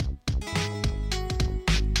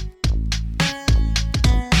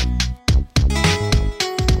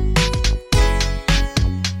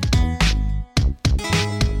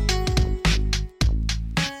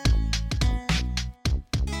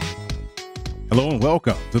Hello and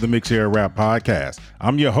welcome to the Mix Era Rap Podcast.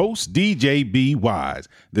 I'm your host, DJ B Wise.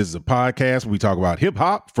 This is a podcast where we talk about hip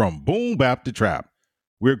hop from boom bap to trap.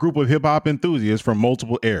 We're a group of hip hop enthusiasts from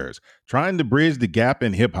multiple eras, trying to bridge the gap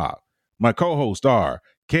in hip hop. My co-hosts are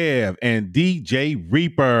Kev and DJ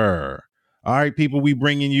Reaper. All right, people, we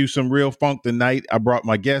bringing you some real funk tonight. I brought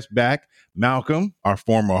my guest back, Malcolm, our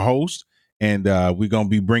former host, and we're going to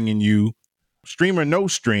be bringing you Stream or No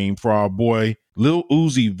Stream for our boy Lil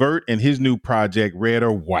Uzi Vert and his new project, Red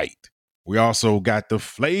or White. We also got the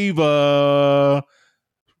FLAVA.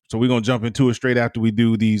 So we're going to jump into it straight after we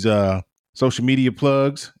do these social media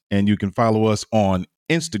plugs. And you can follow us on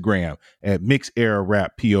Instagram at Mix Era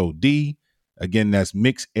Rap Pod. Again, that's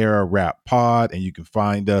Mix Era Rap Pod. And you can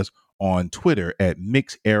find us on Twitter at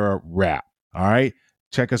Mix Era Rap. All right.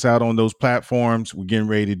 Check us out on those platforms. We're getting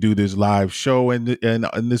ready to do this live show in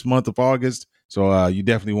this month of August. So you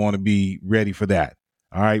definitely want to be ready for that.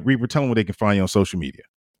 All right, Reaper, tell them where they can find you on social media.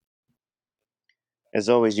 As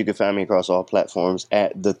always, you can find me across all platforms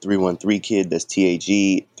at the 313 Kid. That's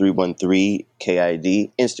TAG 313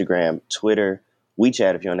 KID. Instagram, Twitter,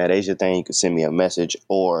 WeChat. If you're on that Asia thing, you can send me a message,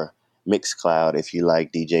 or Mixcloud if you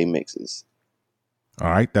like DJ mixes.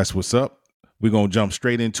 All right, that's what's up. We're going to jump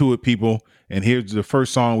straight into it, people. And here's the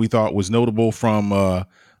first song we thought was notable from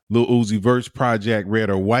Lil Uzi Vert's project, Red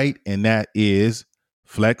or White, and that is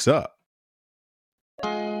Flex Up.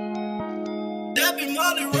 Had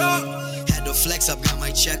to flex up, got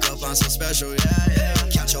my check up, I'm so special, yeah.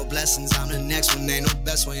 Count your blessings, I'm the next one, ain't no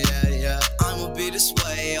best one, yeah. I'ma be this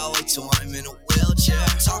way, all the way till I'm in a wheelchair.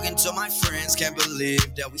 Talking to my friends, can't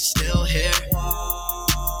believe that we still here.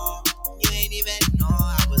 Whoa, you ain't even know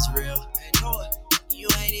I was real. You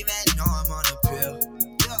ain't even know I'm on a pill.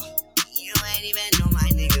 You ain't even know my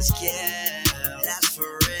niggas care. That's for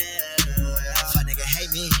real. If a nigga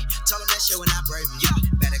hate me, tell him that shit when I break me.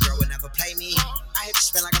 Better girl would never play me. I hit the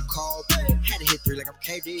spin like I'm cold. Had to hit 3 like I'm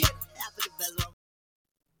KD.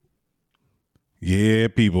 Yeah,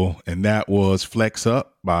 people. And that was Flex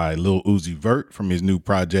Up by Lil Uzi Vert from his new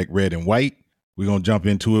project, Red and White. We're going to jump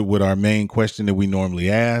into it with our main question that we normally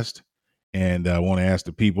asked. And I want to ask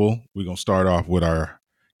the people, we're going to start off with our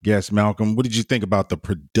guest, Malcolm. What did you think about the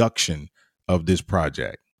production of this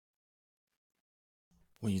project?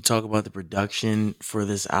 When you talk about the production for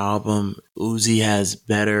this album, Uzi has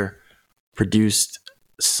better produced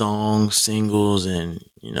songs, singles, and,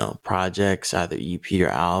 projects, either EP or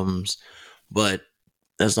albums. But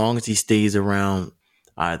as long as he stays around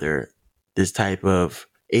either this type of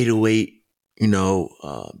 808,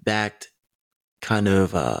 backed kind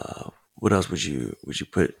of, what else would you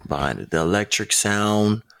put behind it? The electric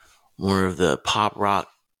sound, more of the pop rock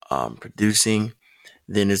producing,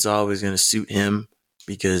 then it's always going to suit him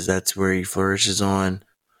because that's where he flourishes on.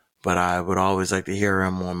 But I would always like to hear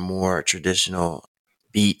him on more traditional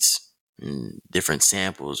beats and different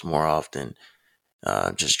samples more often.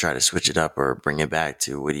 Just try to switch it up or bring it back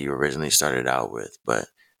to what he originally started out with. But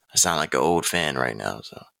I sound like an old fan right now.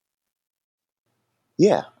 So,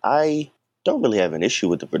 yeah, I don't really have an issue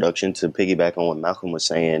with the production. To piggyback on what Malcolm was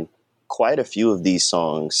saying, quite a few of these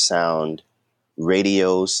songs sound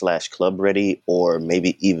radio/club ready, or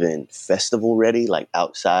maybe even festival ready, like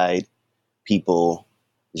outside people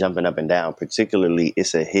jumping up and down. Particularly,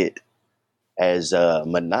 It's a Hit, as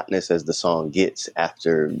monotonous as the song gets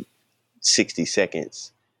after 60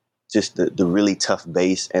 seconds. Just the really tough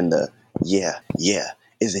bass and the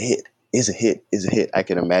is a hit. Is a hit, is a hit. I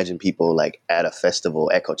can imagine people like at a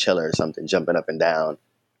festival at Coachella or something jumping up and down,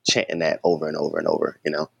 chanting that over and over and over,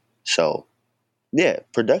 So, yeah,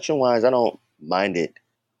 production-wise, I don't mind it.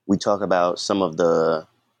 We talk about some of the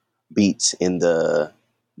beats in the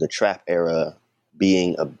trap era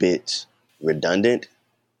being a bit redundant.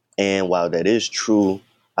 And while that is true,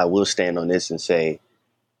 I will stand on this and say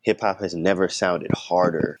hip-hop has never sounded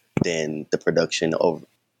harder than the production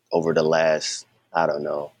over the last, I don't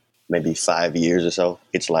know, maybe 5 years or so.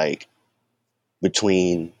 It's like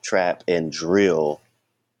between trap and drill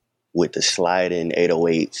with the sliding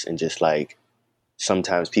 808s and just like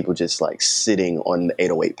sometimes people just like sitting on the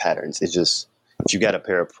 808 patterns. It's just, if you got a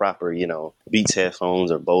pair of proper, Beats headphones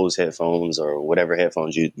or Bose headphones or whatever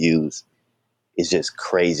headphones you use, it's just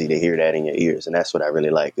crazy to hear that in your ears. And that's what I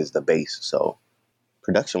really like, is the bass. So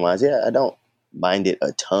production wise, yeah, I don't mind it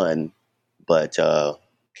a ton, but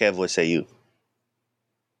Kev, what say you?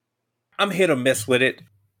 I'm hit or miss with it.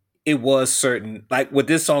 It was certain, like with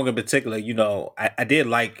this song in particular, I did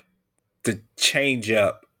like the change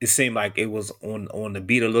up. It seemed like it was on the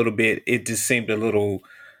beat a little bit. It just seemed a little,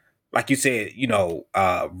 like you said,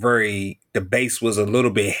 the bass was a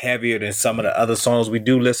little bit heavier than some of the other songs we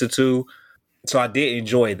do listen to. So I did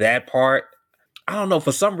enjoy that part. I don't know,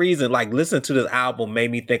 for some reason, like listening to this album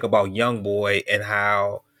made me think about YoungBoy and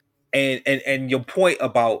how, and your point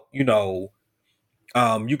about, you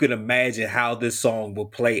can imagine how this song will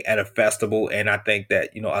play at a festival. And I think that,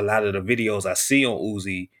 a lot of the videos I see on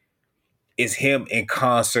Uzi is him in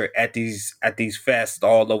concert at these fests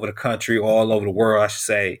all over the country, all over the world, I should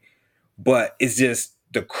say. But it's just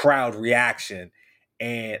the crowd reaction.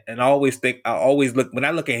 And I always look, when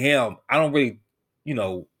I look at him, I don't really,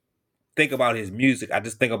 think about his music. I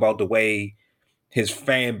just think about the way his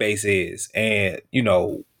fan base is. And,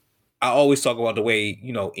 I always talk about the way,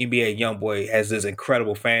 NBA YoungBoy has this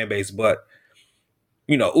incredible fan base, but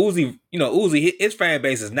Uzi, his fan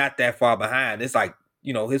base is not that far behind. It's like,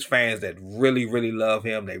 his fans that really, really love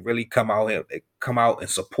him. They really come out here, they come out and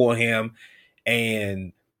support him.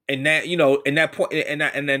 And that, and that point,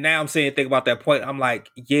 and then now I'm saying, think about that point. I'm like,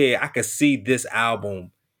 yeah, I could see this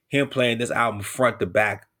album, him playing this album front to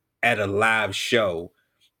back at a live show,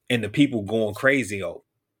 and the people going crazy over.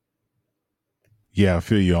 Yeah, I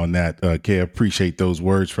feel you on that. Kay, appreciate those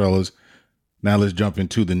words, fellas. Now let's jump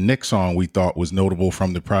into the next song we thought was notable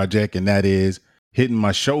from the project, and that is Hitting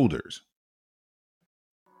My Shoulders.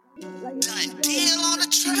 Yeah,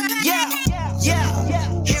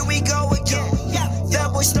 here we go again.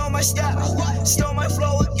 That boy stole my style, stole my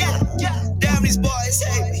flow again. Damn, these boys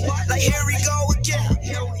hate me. Like, here we go again.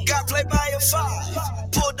 Got played by a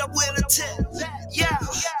 5, pulled up with a 10. Yeah,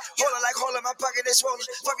 hold on, my pocket is swollen.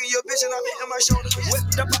 Fucking your bitch and I'm hitting my shoulder. Whip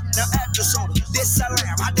the pop, now add the soda. This I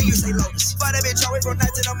lamb, I think you say lotus. Fight that bitch always from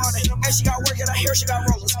night to the morning. And she got work and I hear she got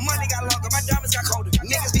rollers. Money got longer, my diamonds got colder.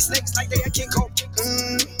 Niggas be snakes like they a King Cobra.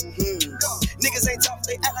 Niggas ain't tough,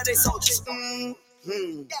 they act like they soldiers.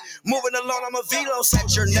 Moving along, I'm a velo.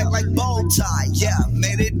 Set your neck like bow tie. Yeah,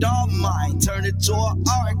 made it all mine. Turn it to an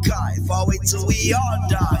archive. I'll wait till we all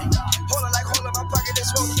die. Hold on, my pocket is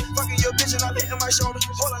swollen. Fucking your bitch and I'm hitting my shoulder.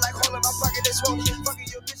 Hold on, my pocket is swollen. Fucking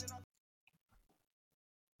your bitch and I'm...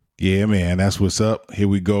 Yeah, man, that's what's up. Here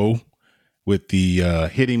we go with the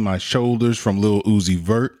Hitting My Shoulders from Lil Uzi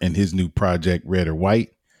Vert and his new project, Red or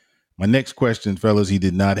White. My next question, fellas, he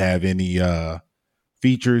did not have any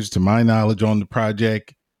features to my knowledge on the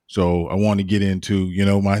project. So I want to get into,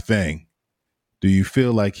 my thing. Do you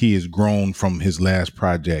feel like he has grown from his last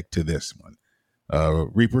project to this one?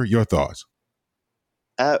 Reaper, your thoughts?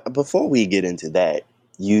 Before we get into that,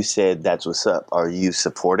 you said that's what's up. Are you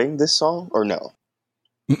supporting this song or no?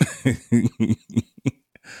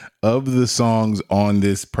 Of the songs on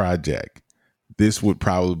this project, this would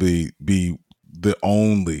probably be the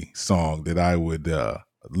only song that I would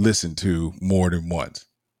listen to more than once.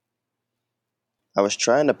 I was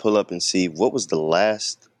trying to pull up and see what was the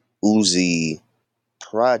last Uzi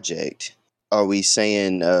project. Are we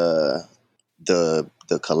saying the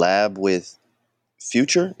collab with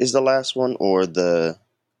Future is the last one, or the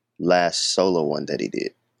last solo one that he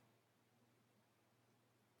did?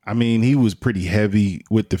 I mean, he was pretty heavy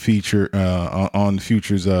with the feature on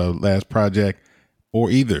Future's last project,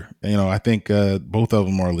 or either. I think both of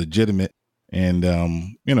them are legitimate, and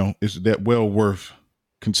it's that well worth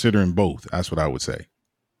considering both. That's what I would say.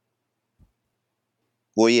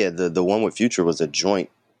 Well, yeah, the one with Future was a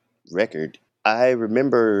joint record. I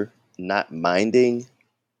remember not minding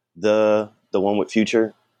the one with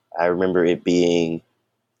Future. I remember it being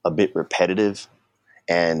a bit repetitive,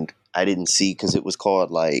 and I didn't see, because it was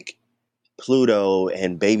called like Pluto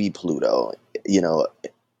and Baby Pluto,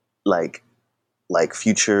 like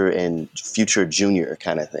Future and Future Junior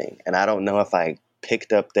kind of thing. And I don't know if I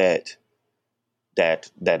picked up that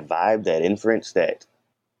vibe, that inference that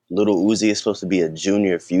Little Uzi is supposed to be a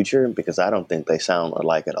junior Future, because I don't think they sound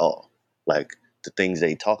alike at all. Like, the things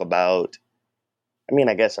they talk about, I mean,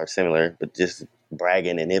 I guess are similar, but just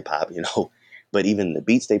bragging in hip hop, But even the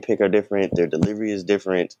beats they pick are different. Their delivery is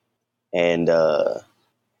different. And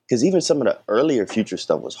because even some of the earlier Future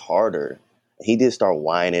stuff was harder. He did start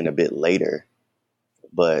whining a bit later.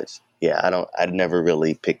 But yeah, I'd never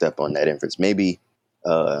really picked up on that inference. Maybe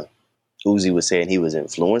Uzi was saying he was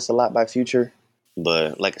influenced a lot by Future.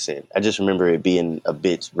 But like I said, I just remember it being a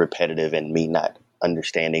bit repetitive and me not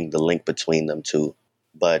understanding the link between them two.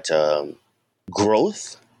 But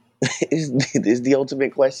growth is the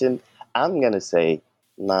ultimate question. I'm going to say,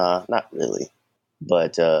 nah, not really.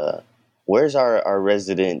 But where's our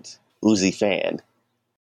resident Uzi fan?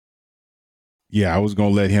 Yeah, I was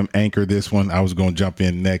going to let him anchor this one. I was going to jump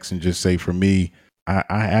in next and just say, for me, I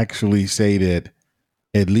actually say that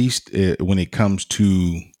at least when it comes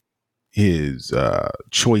to his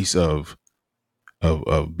choice of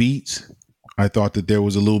beats, I thought that there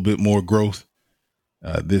was a little bit more growth.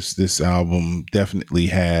 This album definitely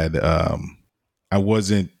had. I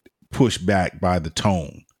wasn't pushed back by the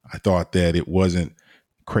tone. I thought that it wasn't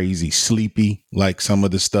crazy sleepy like some of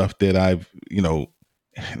the stuff that I've,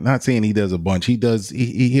 not saying he does a bunch.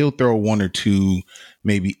 He'll throw one or two,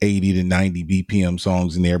 maybe 80 to 90 BPM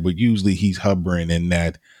songs in there, but usually he's hovering in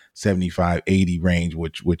that 75, 80 range,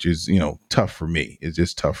 which is, tough for me. It's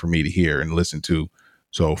just tough for me to hear and listen to.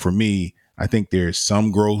 So for me, I think there's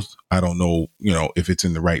some growth. I don't know, if it's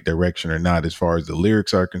in the right direction or not as far as the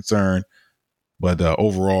lyrics are concerned, but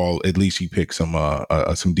overall, at least he picked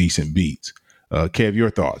some decent beats. Kev, your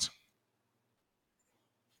thoughts?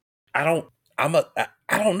 I don't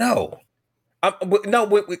know. No,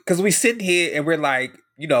 because we sit here and we're like,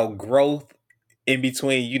 growth in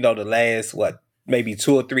between, the last maybe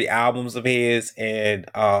 2 or 3 albums of his, and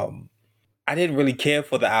I didn't really care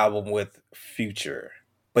for the album with Future,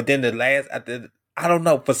 but then the last, I don't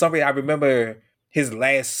know, for some reason I remember his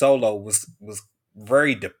last solo was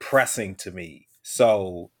very depressing to me.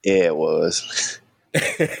 So yeah, it was.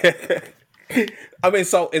 I mean,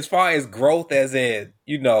 so as far as growth, as in,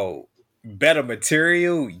 better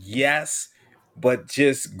material, yes, but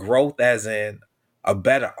just growth as in a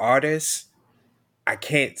better artist, I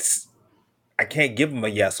can't give him a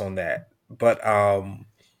yes on that. But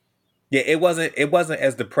yeah, it wasn't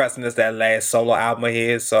as depressing as that last solo album of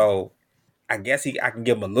his, so I guess I can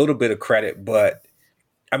give him a little bit of credit, but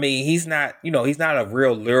I mean, he's not a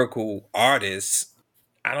real lyrical artist.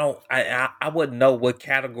 I wouldn't know what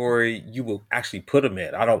category you would actually put him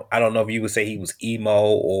in. I don't know if you would say he was emo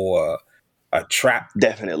or a trap.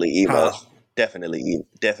 Definitely emo. Huh? Definitely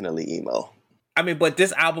emo. I mean, but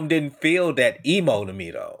this album didn't feel that emo to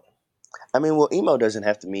me though. I mean, well, emo doesn't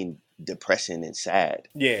have to mean depressing and sad.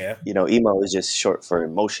 Yeah. Emo is just short for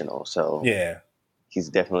emotional. So yeah, he's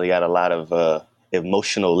definitely got a lot of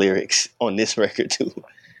emotional lyrics on this record too.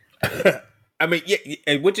 I mean,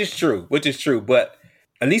 yeah, which is true. But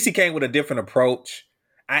at least he came with a different approach.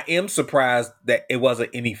 I am surprised that it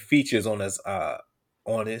wasn't any features on this. I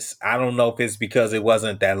don't know if it's because it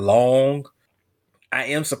wasn't that long. I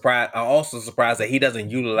am surprised. I'm also surprised that he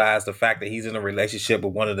doesn't utilize the fact that he's in a relationship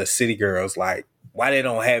with one of the city girls. Like, why they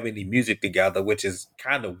don't have any music together, which is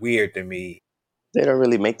kind of weird to me. They don't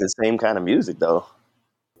really make the same kind of music though.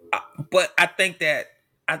 But I think that,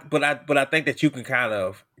 I think that you can kind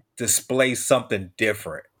of display something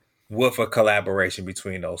different with a collaboration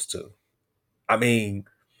between those two. I mean,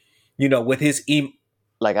 with his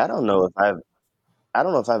like I don't know if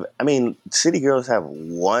I've I mean, City Girls have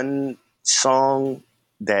one song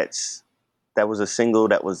that was a single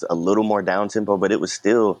that was a little more down tempo, but it was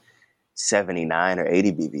still 79 or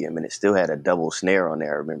 80 BPM and it still had a double snare on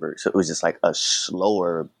there, I remember. So it was just like a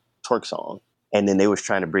slower twerk song. And then they was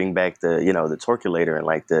trying to bring back the, the twerkulator and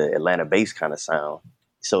like the Atlanta bass kind of sound.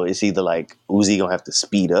 So it's either like Uzi gonna have to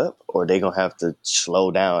speed up or they gonna have to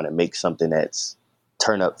slow down and make something that's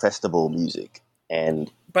turn up festival music.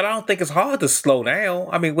 But I don't think it's hard to slow down.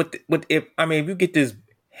 I mean, if you get this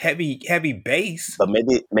heavy bass, but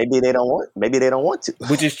maybe they don't want to,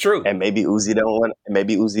 which is true, and maybe Uzi don't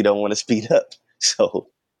want to speed up. So,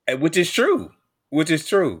 which is true.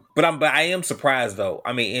 But I am surprised though.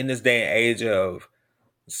 I mean, in this day and age of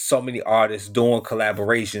so many artists doing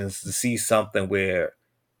collaborations, to see something where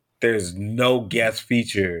there's no guest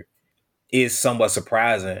feature is somewhat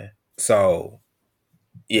surprising. So,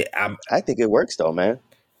 yeah, I think it works though, man.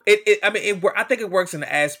 I think it works in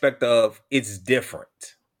the aspect of it's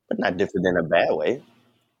different, but not different in a bad way.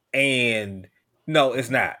 And no,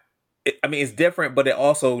 it's not. It's different, but it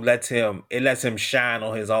also lets him shine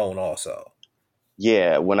on his own also.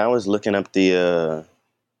 Yeah, when I was looking up the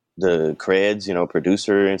creds,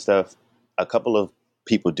 producer and stuff, a couple of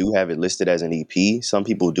people do have it listed as an EP. Some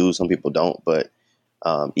people do, some people don't. But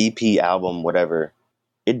EP, album, whatever,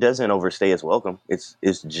 it doesn't overstay its welcome. It's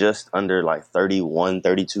just under like 31,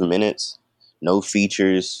 32 minutes. No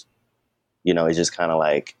features. It's just kind of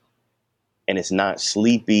like, and it's not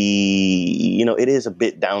sleepy. It is a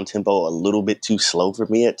bit down tempo, a little bit too slow for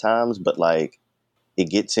me at times, but like it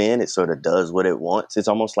gets in, it sort of does what it wants. It's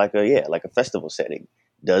almost like a festival setting.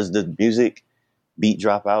 Does the music, beat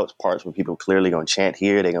dropouts, parts where people clearly gonna chant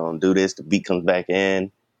here, they're gonna do this, the beat comes back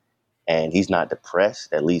in, and he's not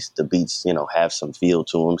depressed. At least the beats, have some feel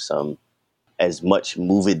to them, some as much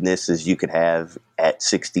movedness as you could have at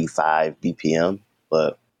 65 BPM.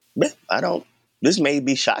 But this may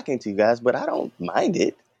be shocking to you guys, but I don't mind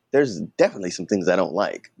it. There's definitely some things I don't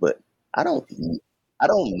like, but I don't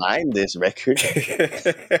mind this record.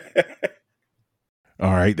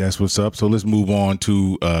 All right, that's what's up. So let's move on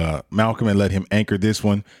to Malcolm and let him anchor this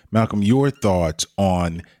one. Malcolm, your thoughts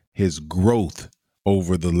on his growth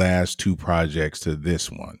over the last 2 projects to this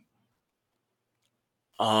one?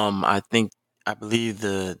 I believe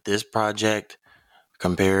this project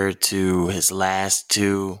compared to his last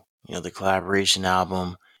two, the collaboration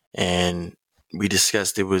album, and we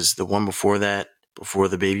discussed it was the one before that, before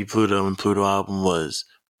the Baby Pluto and Pluto album was.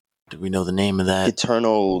 Do we know the name of that?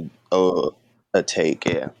 Eternal a take,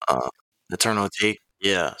 yeah. Eternal Take.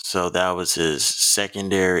 Yeah, so that was his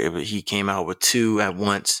secondary. He came out with two at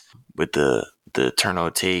once with the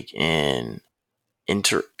Eternal Take and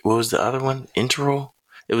What was the other one? Interval.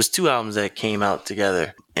 It was two albums that came out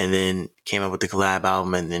together, and then came out with the collab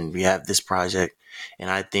album, and then we have this project. And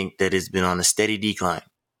I think that it's been on a steady decline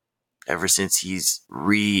ever since he's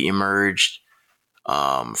re-emerged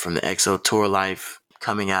from the EXO tour life,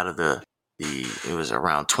 coming out of it was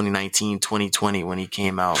around 2019, 2020 when he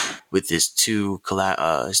came out with his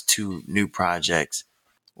his two new projects,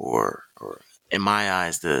 or in my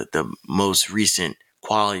eyes, the most recent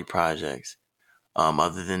quality projects,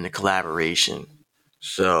 other than the collaboration.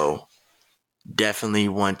 So definitely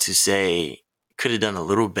want to say could have done a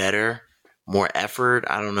little better, more effort.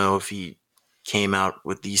 I don't know if he came out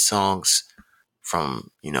with these songs from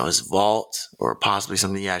his vault, or possibly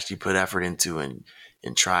something he actually put effort into and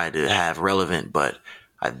tried to have relevant, but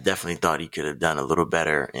I definitely thought he could have done a little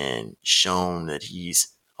better and shown that he's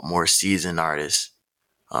a more seasoned artist,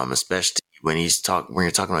 especially when when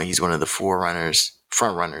you're talking about he's one of the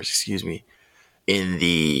front runners, excuse me, in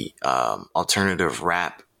the alternative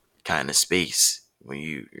rap kind of space, when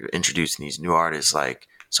you're introducing these new artists like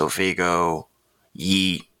Sofago,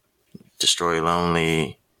 Yeet, Destroy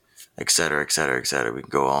Lonely, et cetera, et cetera, et cetera. We can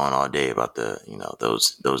go on all day about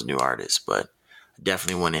those new artists, but I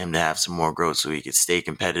definitely wanted him to have some more growth so he could stay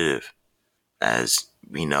competitive. As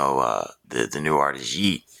we know, the new artist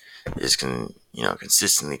Yeet is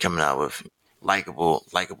consistently coming out with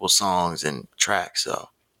likable songs and tracks. So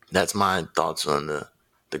that's my thoughts on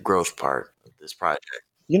the growth part of this project.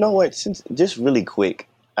 You know what? Since just really quick,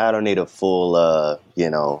 I don't need a full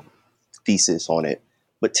thesis on it,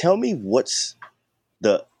 but tell me what's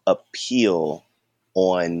the appeal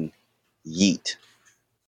on Yeet?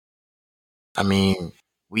 I mean,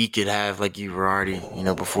 we could have, like you were already,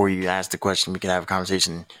 before you asked the question, we could have a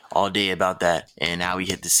conversation all day about that and how he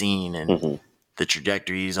hit the scene and the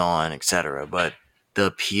trajectory he's on, etc. But the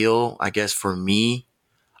appeal, I guess for me,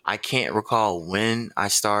 I can't recall when I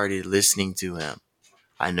started listening to him.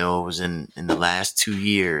 I know it was in the last 2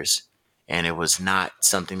 years, and it was not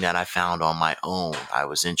something that I found on my own. I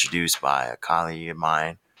was introduced by a colleague of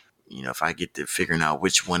mine. If I get to figuring out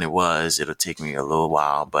which one it was, it'll take me a little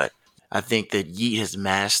while, but I think that Yeet has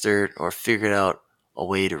mastered or figured out a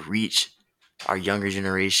way to reach our younger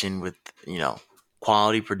generation with,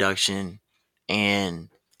 quality production and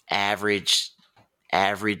average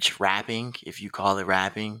rapping, if you call it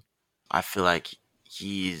rapping. I feel like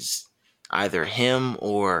he's either him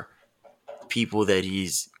or people that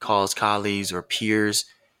he's calls colleagues or peers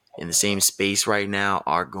in the same space right now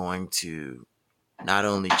are going to not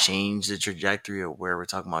only change the trajectory of where we're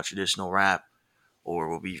talking about traditional rap, or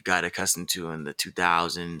what we've got accustomed to in the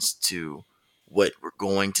 2000s, to what we're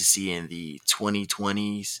going to see in the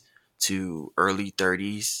 2020s to early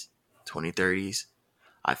 30s, 2030s.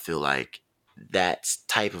 I feel like that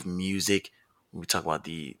type of music, when we talk about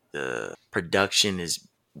the production, is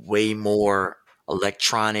way more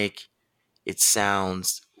electronic. It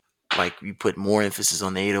sounds like we put more emphasis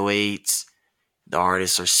on the 808s. The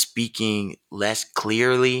artists are speaking less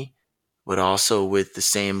clearly, but also with the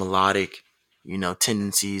same melodic,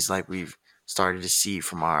 tendencies like we've started to see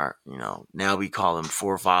from our, now we call them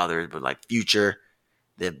forefathers, but like Future,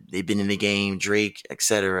 they've been in the game, Drake,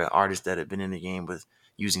 etc. Artists that have been in the game with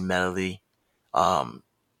using melody,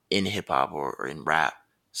 in hip hop or in rap.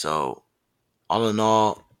 So all in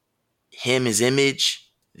all, his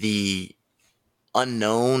image, the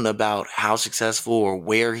unknown about how successful or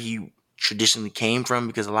where he traditionally came from,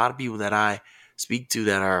 because a lot of people that I speak to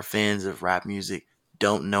that are fans of rap music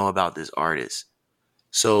don't know about this artist.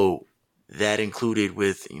 So that included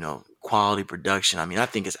with, quality production. I mean, I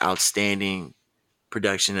think it's outstanding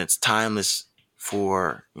production. It's timeless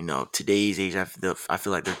for, today's age. I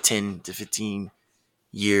feel like they're 10 to 15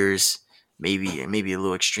 years, maybe a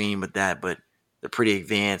little extreme with that, but they're pretty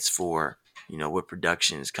advanced for, what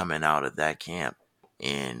production is coming out of that camp.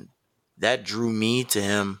 And that drew me to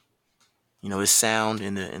him. His sound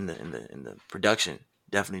in the production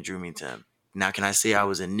definitely drew me to him. Now, can I say I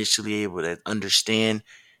was initially able to understand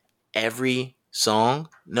every song?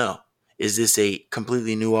 No. Is this a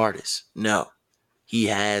completely new artist? No. He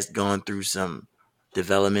has gone through some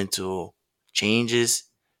developmental changes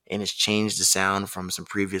and has changed the sound from some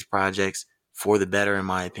previous projects for the better, in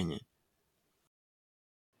my opinion.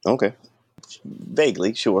 Okay.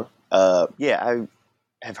 Vaguely, sure. Yeah, I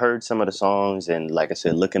have heard some of the songs, and like I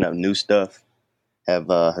said, looking up new stuff, have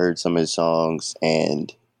heard some of his songs,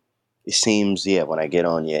 and it seems, yeah, when I get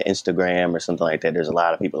on your Instagram or something like that, there's a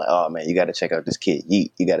lot of people like, oh man, you got to check out this kid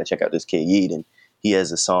Yeet. You got to check out this kid Yeet, and he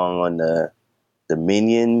has a song on the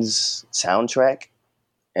Minions soundtrack,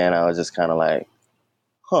 and I was just kind of like,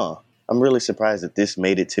 huh. I'm really surprised that this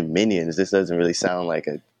made it to Minions. This doesn't really sound like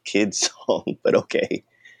a kid's song, but okay.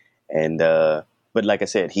 And but like I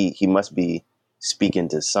said, he must be speaking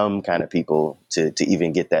to some kind of people to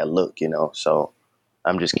even get that look, you know. So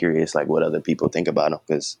I'm just curious, like what other people think about him,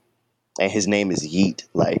 because and his name is Yeet,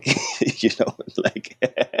 like you know, like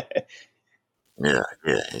Yeah,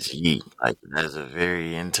 it's Yeet. Like that's a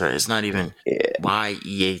very interesting. It's not even yeah,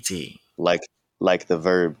 YEAT. like the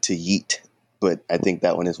verb to yeet, but I think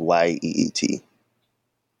that one is YEET.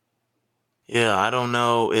 Yeah, I don't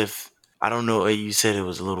know. You said it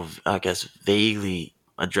was a little, I guess, vaguely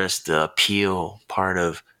addressed the appeal part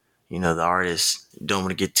of, the artist. Don't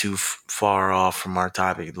want to get too far off from our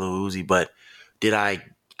topic, Lil Uzi, but did I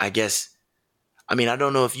guess, I mean, I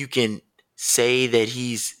don't know if you can say that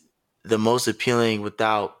he's the most appealing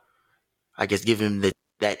without, I guess, giving him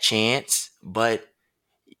that chance, but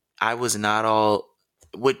I was not all.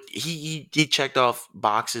 What he checked off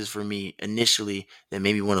boxes for me initially that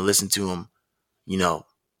made me want to listen to him, you know,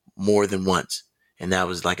 more than once. And that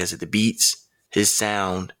was, like I said, the beats, his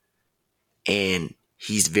sound, and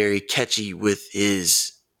he's very catchy with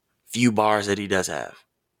his few bars that he does have.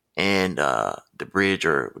 And the bridge,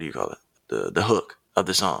 or what do you call it? The hook of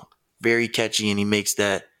the song. Very catchy, and he makes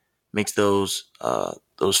those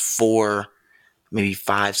 4, maybe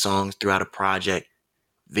 5 songs throughout a project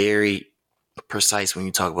very precise when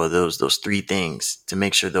you talk about those 3 things to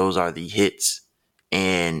make sure those are the hits.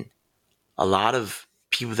 And a lot of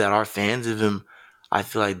people that are fans of him, I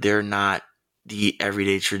feel like they're not the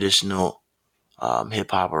everyday traditional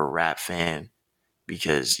hip hop or rap fan,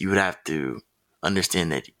 because you would have to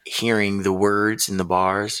understand that hearing the words and the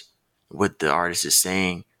bars, what the artist is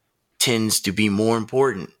saying, tends to be more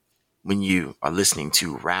important when you are listening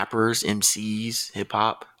to rappers, MCs, hip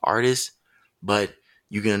hop artists. But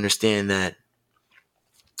you can understand that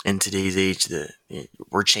in today's age,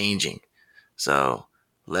 we're changing. So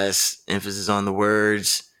less emphasis on the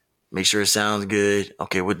words. Make sure it sounds good.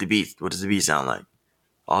 Okay, what does the beat sound like?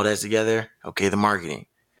 All that together. Okay, the marketing.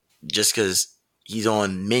 Just because he's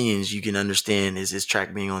on Minions, you can understand is his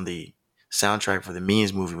track being on the soundtrack for the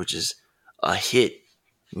Minions movie, which is a hit.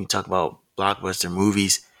 When you talk about blockbuster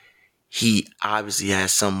movies, he obviously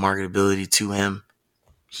has some marketability to him.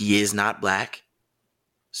 He is not black,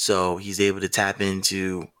 so he's able to tap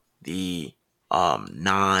into the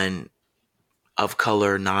non of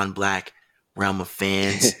color, non-black realm of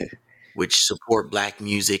fans, which support black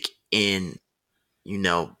music in,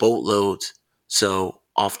 boatloads. So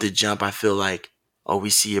off the jump, I feel like, oh, we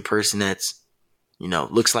see a person that's,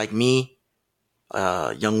 looks like me,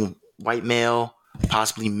 young white male,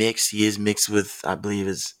 possibly mixed. He is mixed with, I believe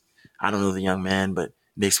I don't know the young man, but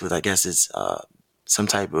mixed with, I guess it's some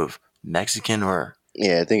type of Mexican or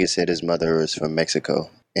Yeah, I think it said his mother was from Mexico,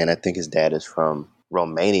 and I think his dad is from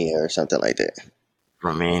Romania or something like that.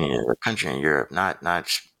 Romania, a country in Europe, not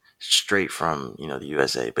straight from the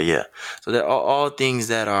USA. But yeah, so they're all things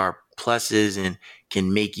that are pluses and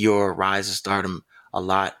can make your rise to stardom a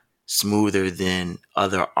lot smoother than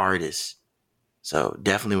other artists. So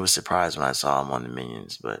definitely was surprised when I saw him on the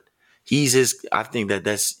Minions. But I think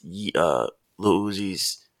that's Lil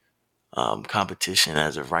Uzi's competition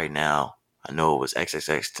as of right now. I know it was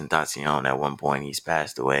XXX Tentacion at one point. He's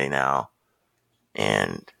passed away now,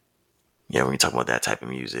 and yeah, when you talk about that type of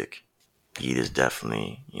music, Yeet is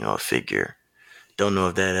definitely, a figure. Don't know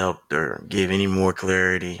if that helped or gave any more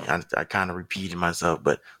clarity. I kind of repeated myself,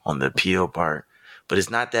 but on the appeal part. But it's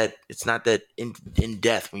not that in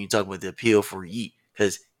depth when you talk about the appeal for Yeet,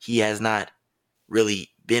 because he has not really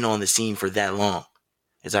been on the scene for that long.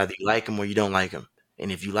 It's either you like him or you don't like him.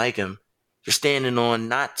 And if you like him, you're standing on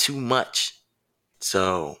not too much.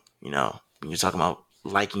 So, when you're talking about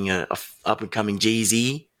liking a up and coming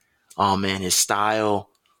Jay-Z, oh man, his style,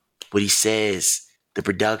 what he says, the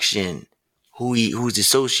production, who's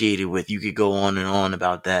associated with. You could go on and on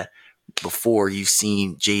about that before you've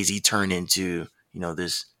seen Jay-Z turn into,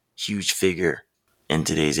 this huge figure in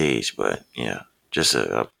today's age. But yeah, just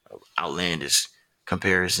a outlandish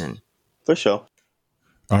comparison. For sure.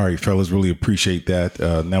 All right, fellas, really appreciate that.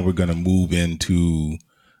 Now we're going to move into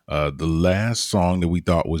the last song that we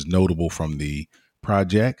thought was notable from the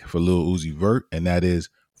project for Lil Uzi Vert, and that is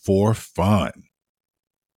For Fun.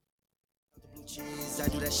 I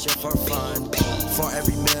do that that shit for fun. For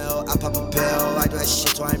every meal, I pop a pill. I do that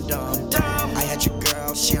shit till I'm dumb. I had your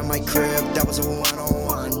girl, she on my crib. That was a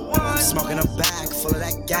one-on-one. Smoking a bag full of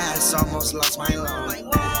that gas, almost lost my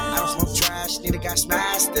lung. I don't smoke trash, need a guy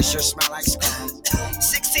smashed. This sure smell like scum.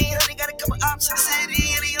 1600, got a couple ops in the city,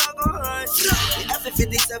 and they all go hunt. The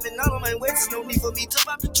F-57 all on my waist, no need for me to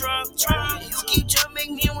pop the trunk. You keep trying to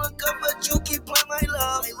make me one cup, but you keep playing my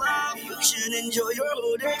love. You should enjoy your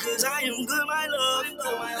whole day, cause I am good, my love.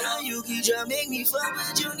 Now you keep trying to make me fuck,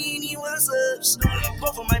 but you need me what's up.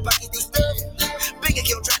 Both of my pockets, they stuff. Bank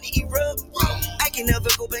account trying to erupt. I can never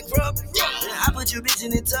go bankrupt. I put your bitch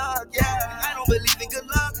in the talk, yeah. I don't believe in good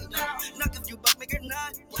luck. Knock if you buck, make her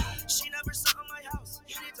not. She never saw in my house.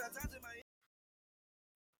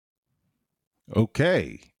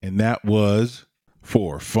 Okay, and that was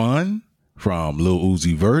For Fun from Lil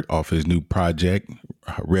Uzi Vert off his new project,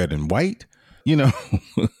 Red and White. You know,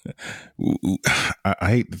 I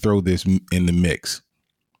hate to throw this in the mix,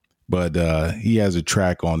 but he has a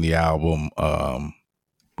track on the album.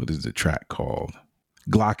 What is the track called?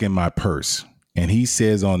 Glock in My Purse. And he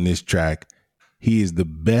says on this track, he is the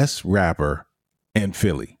best rapper in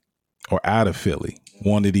Philly or out of Philly,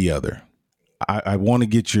 one or the other. I want to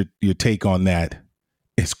get your take on that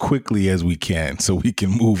as quickly as we can so we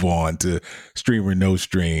can move on to Stream or No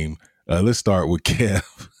Stream. Let's start with Kev.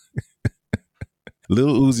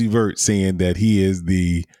 Lil Uzi Vert saying that he is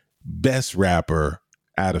the best rapper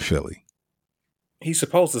out of Philly. He's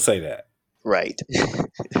supposed to say that. Right.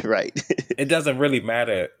 Right. It doesn't really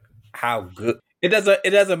matter how good. It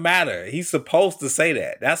doesn't matter. He's supposed to say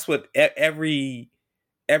that. That's what every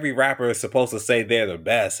rapper is supposed to say they're the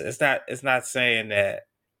best. It's not saying that,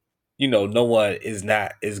 you know, no one is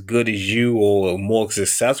not as good as you or more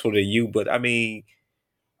successful than you. But I mean,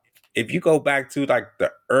 if you go back to like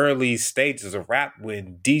the early stages of rap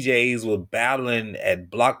when DJs were battling at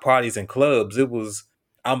block parties and clubs, it was,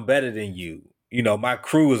 I'm better than you. You know, my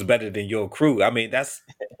crew is better than your crew. I mean, that's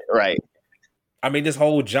right. I mean, this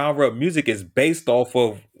whole genre of music is based off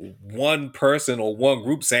of one person or one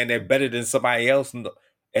group saying they're better than somebody else,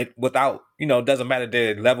 without, you know, it doesn't matter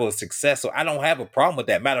their level of success. So I don't have a problem with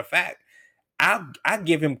that. Matter of fact, I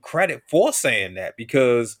give him credit for saying that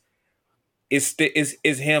because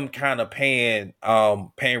it's him kind of paying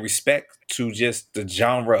respect to just the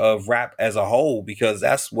genre of rap as a whole, because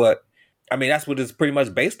that's what it's pretty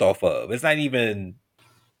much based off of. It's not even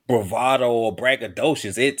bravado or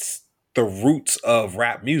braggadocious. It's the roots of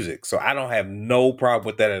rap music. So I don't have no problem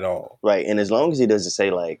with that at all. Right. And as long as he doesn't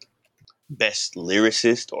say like best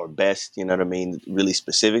lyricist or best, you know what I mean, really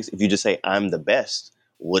specifics. If you just say I'm the best,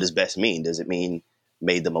 what does best mean? Does it mean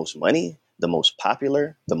made the most money, the most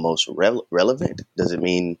popular, the most relevant? Does it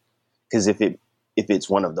mean, because if it's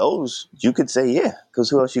one of those, you could say yeah, because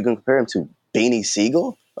who else you can compare him to? Beanie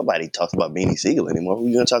Siegel? Nobody talks about Beanie Siegel anymore.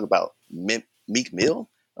 We're going to talk about Meek Mill.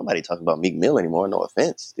 Nobody talks about Meek Mill anymore. No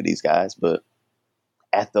offense to these guys, but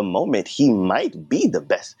at the moment, he might be the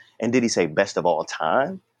best. And did he say best of all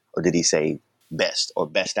time? Or did he say best or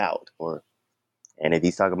best out? And if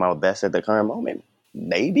he's talking about best at the current moment,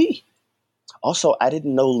 maybe. Also, I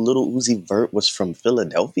didn't know Lil Uzi Vert was from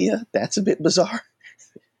Philadelphia. That's a bit bizarre,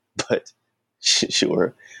 but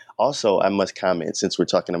sure. Also, I must comment, since we're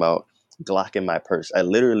talking about Glock in My Purse, I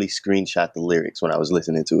literally screenshot the lyrics when I was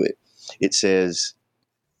listening to it. It says,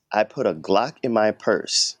 I put a Glock in my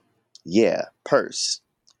purse. Yeah, purse.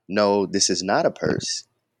 No, this is not a purse.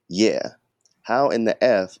 Yeah. How in the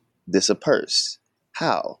F this a purse?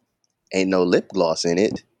 How? Ain't no lip gloss in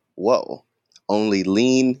it. Whoa. Only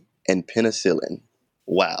lean and penicillin.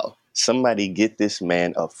 Wow. Somebody get this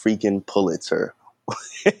man a freaking Pulitzer.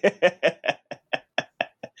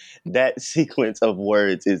 That sequence of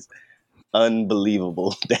words is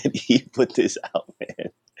unbelievable that he put this out,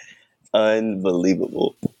 man.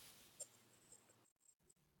 Unbelievable.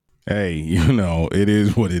 Hey, you know, it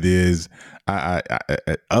is what it is. I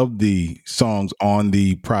of the songs on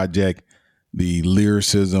the project, the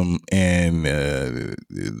lyricism and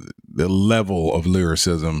the level of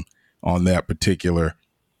lyricism on that particular,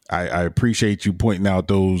 I appreciate you pointing out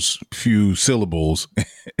those few syllables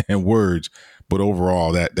and words, but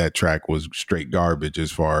overall that track was straight garbage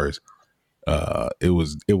as far as it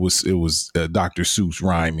was Dr. Seuss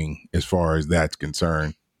rhyming as far as that's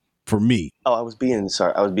concerned for me. Oh, I was being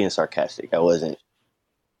sarcastic. I wasn't.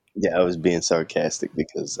 Yeah, I was being sarcastic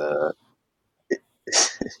because.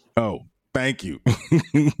 Oh, thank you.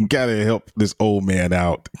 Gotta help this old man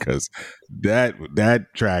out because that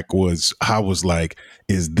track was. I was like,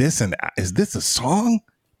 is this a song?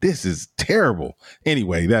 This is terrible.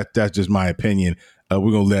 Anyway, that's just my opinion.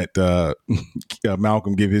 We're gonna let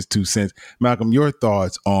Malcolm give his 2 cents. Malcolm, your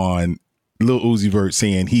thoughts on Lil Uzi Vert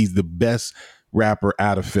saying he's the best rapper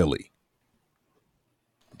out of Philly?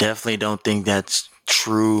 Definitely don't think that's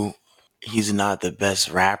true. He's not the best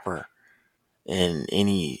rapper in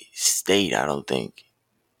any state, I don't think,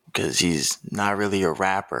 because he's not really a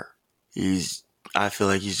rapper. I feel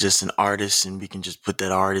like he's just an artist, and we can just put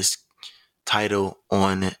that artist title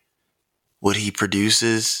on what he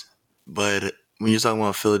produces. But when you're talking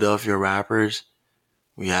about Philadelphia rappers,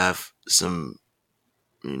 we have some,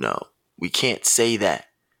 we can't say that.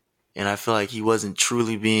 And I feel like he wasn't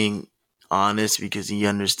truly being honest because he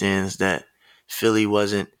understands that Philly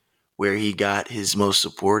wasn't where he got his most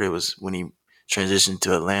support. It was when he transitioned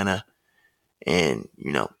to Atlanta and,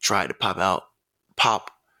 tried to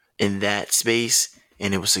pop in that space,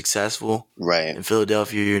 and it was successful. Right. In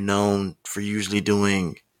Philadelphia, you're known for usually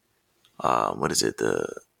doing,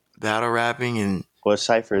 the battle rapping, and Well,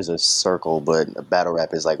 Cypher is a circle, but a battle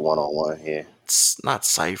rap is like one-on-one here. it's not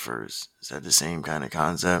ciphers. Is that the same kind of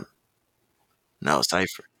concept? No,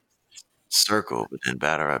 cipher. Circle, but then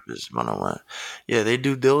battle rap is one-on-one. Yeah, they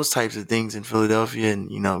do those types of things in Philadelphia, and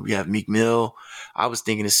we have Meek Mill. I was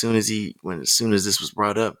thinking as soon as this was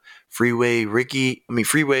brought up, Freeway, what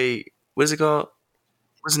is it called?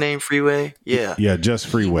 What's his name? Freeway? Yeah. Yeah, just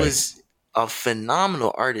Freeway. He was a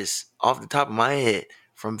phenomenal artist off the top of my head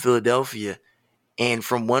from Philadelphia. And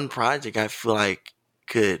from one project, I feel like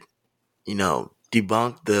could,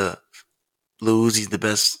 debunk the Lil Uzi's the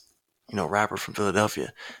best, rapper from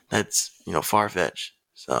Philadelphia. That's, far-fetched.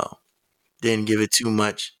 So didn't give it too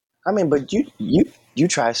much. I mean, but you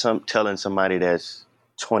try telling somebody that's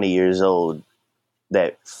 20 years old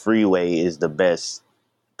that Freeway is the best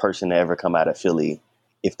person to ever come out of Philly.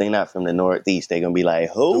 If they're not from the Northeast, they're going to be like,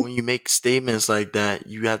 But who? when you make statements like that,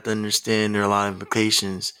 you have to understand there are a lot of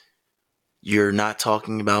implications. You're not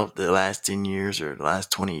talking about the last 10 years or the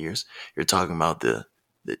last 20 years. You're talking about the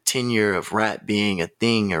tenure of rap being a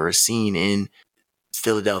thing or a scene in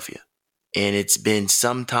Philadelphia. And it's been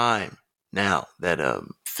some time now that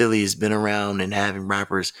Philly has been around and having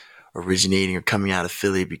rappers originating or coming out of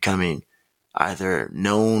Philly becoming either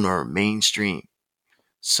known or mainstream.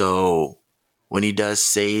 So when he does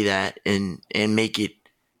say that and make it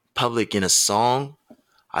public in a song,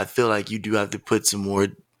 I feel like you do have to put some more,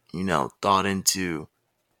 thought into.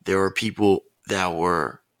 There were people that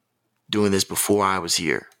were doing this before I was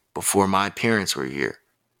here, before my parents were here.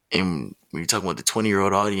 And when you're talking about the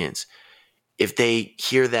 20-year-old audience, if they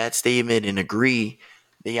hear that statement and agree,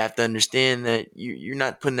 they have to understand that you're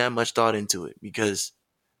not putting that much thought into it because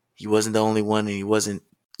he wasn't the only one, and he wasn't,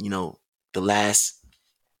 the last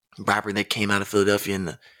rapper that came out of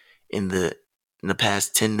Philadelphia in the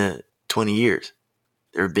past 10 to 20 years.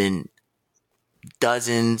 There have been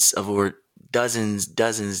dozens of artists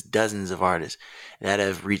that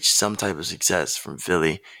have reached some type of success from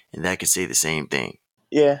Philly, and that could say the same thing.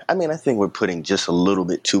 Yeah, I mean, I think we're putting just a little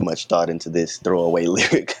bit too much thought into this throwaway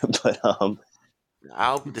lyric, but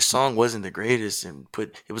The song wasn't the greatest, and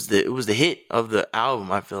it was the hit of the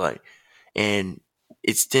album, I feel like, and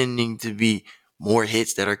it's tending to be more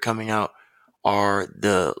hits that are coming out are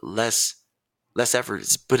the less effort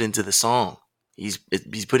is put into the song. He's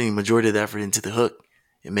putting the majority of the effort into the hook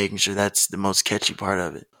and making sure that's the most catchy part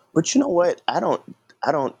of it. But you know what? I don't,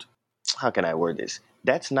 how can I word this?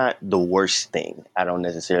 That's not the worst thing. I don't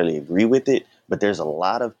necessarily agree with it, but there's a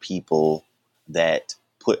lot of people that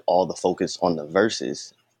put all the focus on the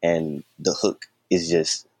verses, and the hook is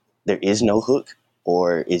just, there is no hook,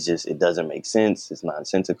 or it's just, it doesn't make sense. It's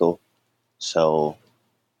nonsensical. So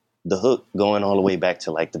the hook, going all the way back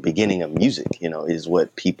to like the beginning of music, is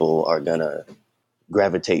what people are going to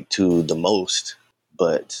gravitate to the most.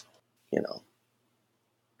 But,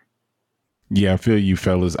 Yeah, I feel you,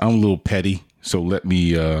 fellas. I'm a little petty, so let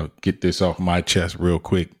me get this off my chest real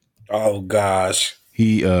quick. Oh gosh.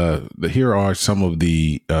 Here are some of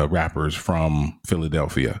the rappers from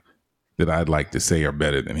Philadelphia that I'd like to say are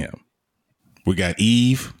better than him. We got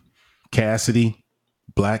Eve, Cassidy,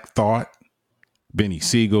 Black Thought, Benny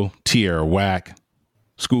Siegel, Tierra Whack,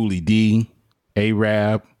 Schoolie D,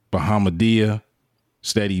 A-Rab, Bahamadia,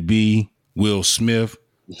 Steady B, Will Smith,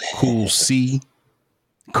 Cool C,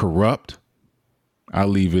 Corrupt. I'll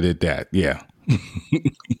leave it at that. Yeah.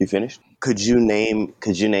 You finished? Could you name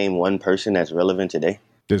one person that's relevant today?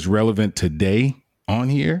 That's relevant today on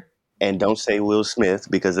here? And don't say Will Smith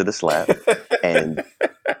because of the slap. And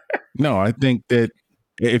no, I think that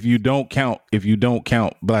if you don't count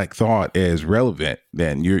Black Thought as relevant,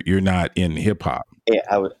 then you're not in hip hop.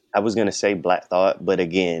 Yeah, I was gonna say Black Thought, but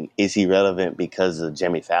again, is he relevant because of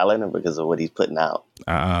Jimmy Fallon or because of what he's putting out?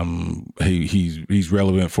 He's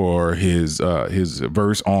relevant for his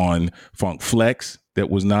verse on Funk Flex.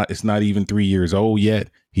 It's not even 3 years old yet.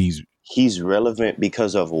 He's relevant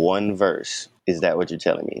because of one verse. Is that what you're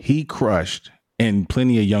telling me? He crushed, and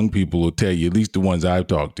plenty of young people will tell you, at least the ones I've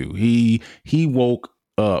talked to. He woke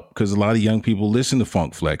up because a lot of young people listen to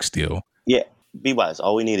Funk Flex still. Yeah. Be wise.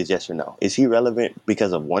 All we need is yes or no. Is he relevant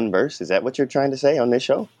because of one verse? Is that what you're trying to say on this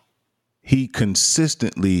show? He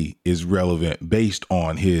consistently is relevant based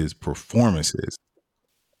on his performances.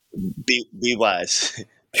 Be wise.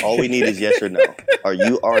 All we need is yes or no. Are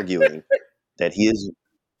you arguing that he is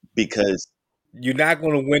because You're not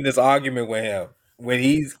going to win this argument with him. When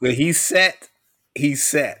he's set, he's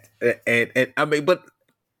set. And I mean, but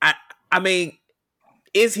I mean,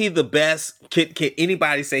 is he the best? Can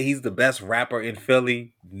anybody say he's the best rapper in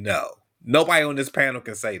Philly? No. Nobody on this panel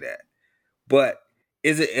can say that. But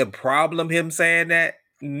is it a problem him saying that?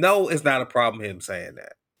 No, it's not a problem him saying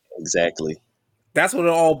that. exactly? That's what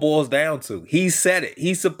it all boils down to. He said it.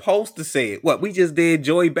 He's supposed to say it. What, we just did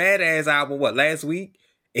Joey Badass album, last week?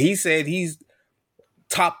 And he said he's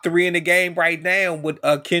top 3 in the game right now with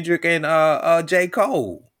Kendrick and J.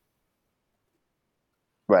 Cole.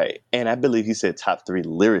 Right. And I believe he said top 3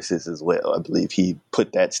 lyricists as well. I believe he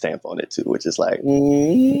put that stamp on it too, which is like,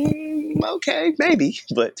 okay, maybe,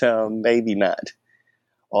 but maybe not.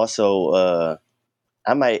 Also,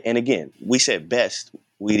 I might, and again, we said best.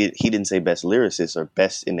 He didn't say best lyricist or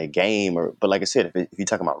best in the game, but like I said, if you're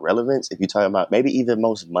talking about relevance, if you're talking about maybe even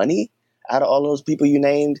most money out of all those people you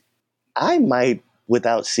named, I might,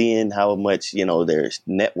 without seeing how much, their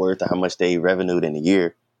net worth or how much they revenued in a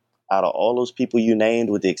year, out of all those people you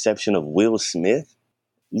named, with the exception of Will Smith,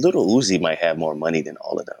 Lil Uzi might have more money than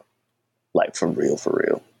all of them. Like, for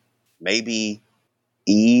real. Maybe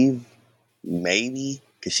Eve, maybe,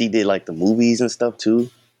 because she did like the movies and stuff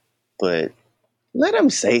too. But let him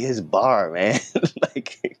say his bar, man.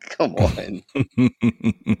 Like, come on.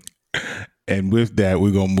 And with that,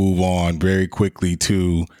 we're going to move on very quickly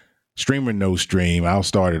to stream or no stream. I'll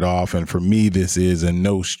start it off. And for me, this is a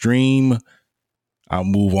no stream. I'll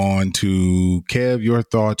move on to Kev, your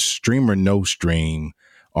thoughts, stream or no stream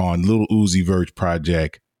on Lil Uzi Vert's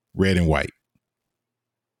project, Red and White.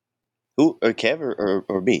 Who, or Kev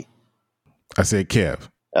or me? I said Kev.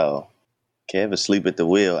 Oh, Kev asleep at the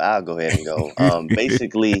wheel. I'll go ahead and go.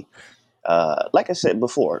 Basically, like I said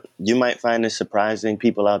before, you might find this surprising,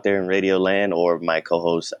 people out there in Radio Land or my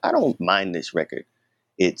co-hosts. I don't mind this record.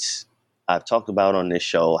 I've talked about on this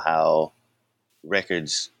show how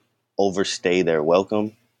records overstay their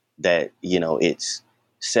welcome, that it's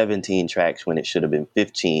 17 tracks when it should have been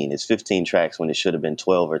 15. It's 15 tracks when it should have been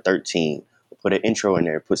 12 or 13. Put an intro in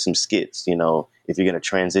there, put some skits. If you're going to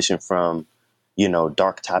transition from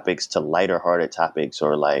dark topics to lighter hearted topics,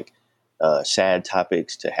 or like sad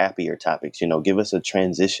topics to happier topics, give us a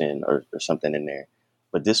transition or something in there.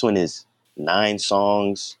 But this one is 9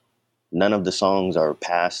 songs. None of the songs are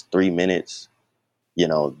past 3 minutes.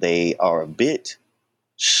 They are a bit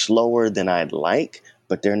slower than I'd like,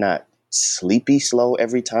 but they're not sleepy slow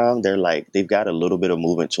every time. They've got a little bit of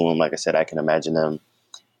movement to them. Like I said, I can imagine them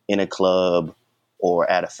in a club or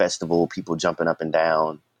at a festival, people jumping up and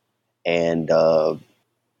down. And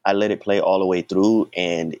I let it play all the way through,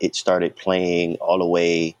 and it started playing all the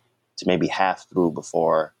way to maybe half through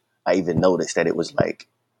before I even noticed that it was like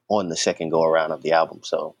on the second go around of the album.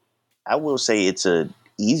 So I will say it's a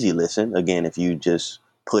easy listen. Again, if you just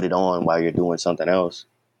put it on while you're doing something else.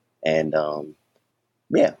 And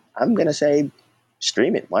yeah, I'm going to say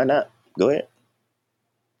stream it. Why not? Go ahead.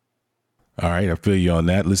 All right, I feel you on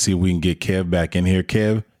that. Let's see if we can get Kev back in here.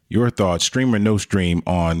 Kev, your thoughts, stream or no stream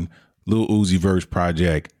on Lil Uzi Vert's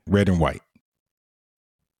project, Red and White?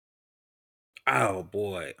 Oh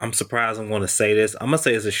boy, I'm surprised I want to say this. I'm gonna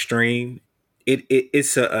say it's a stream.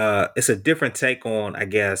 It's a different take on, I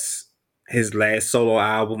guess, his last solo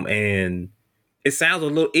album, and it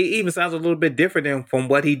even sounds a little bit different than from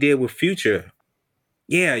what he did with Future.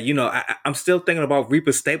 Yeah, I'm still thinking about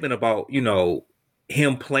Reaper's statement about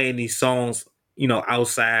him playing these songs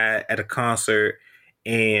outside at a concert,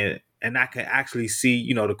 and I can actually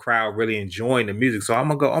see the crowd really enjoying the music. So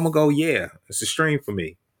I'm gonna go. Yeah, it's a stream for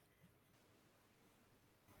me.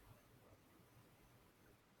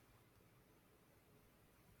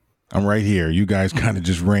 I'm right here. You guys kind of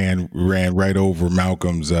just ran right over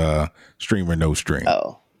Malcolm's stream or no stream.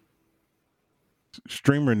 Oh.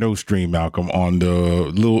 Stream or no stream, Malcolm, on the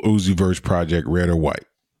Lil Uzi Vert's project, Red or White?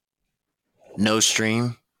 No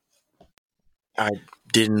stream. I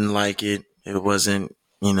didn't like it. It wasn't,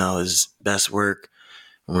 his best work.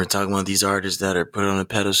 when we're talking about these artists that are put on a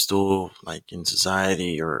pedestal, like in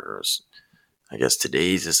society or I guess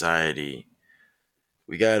today's society,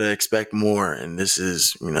 we gotta expect more. And this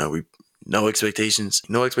is, we no expectations,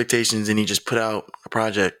 and he just put out a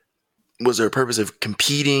project. Was there a purpose of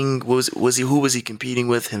competing? Who was he competing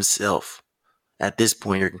with? Himself. At this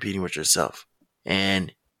point, you're competing with yourself,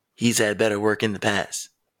 and he's had better work in the past.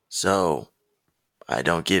 So I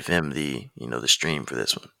don't give him the stream for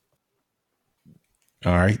this one.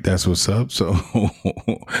 All right, that's what's up. So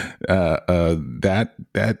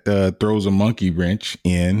that throws a monkey wrench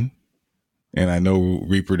in, and I know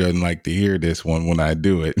Reaper doesn't like to hear this one when I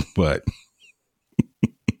do it, but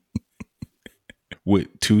with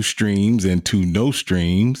 2 streams and 2 no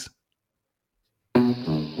streams.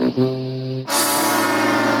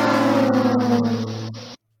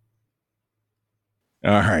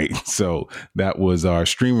 All right, so that was our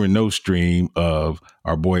stream or no stream of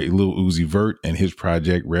our boy Lil Uzi Vert and his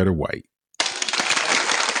project Red or White.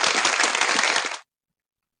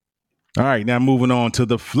 All right, now moving on to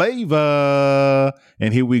the FLAVA.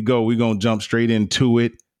 And here we go. We're going to jump straight into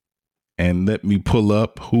it. And let me pull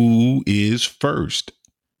up who is first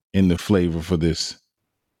in the FLAVA for this.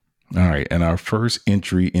 All right, and our first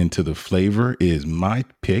entry into the FLAVA is my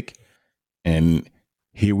pick. And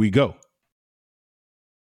here we go.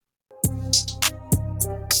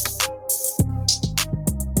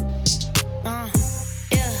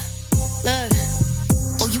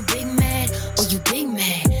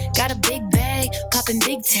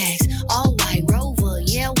 Big tags, all white Rover,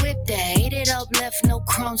 yeah, whip that. Ate it up, left no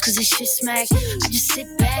crumbs, cause this shit smack. I just sit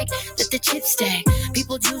back, let the chips stack.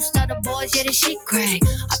 People juiced out the boys, yeah, this shit crack.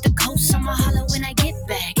 Off the coast, I'ma holler when I get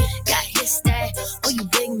back. Got his that, oh, you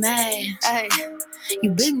big man, hey,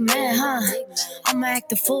 you big man, huh? I'ma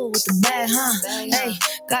act a fool with the bag, huh? Hey,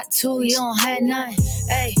 got 2, you don't have none.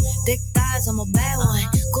 Hey, thick thighs, I'm a bad one.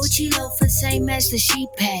 Gucci loafers, same as the sheep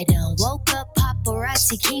pattern. Woke up,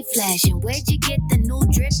 paparazzi keep flashing. Where'd you get the new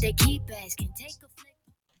drip? They keep asking. Take a flick.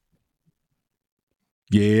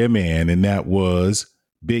 Yeah, man. And that was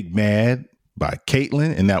Big Mad by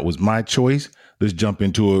Caitlin. And that was my choice. Let's jump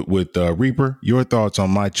into it with Reaper. Your thoughts on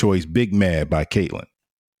my choice, Big Mad by Caitlin.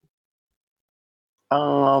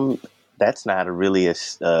 That's not really a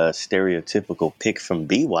stereotypical pick from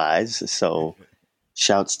B-Wise. So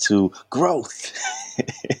shouts to growth.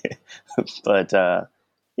 But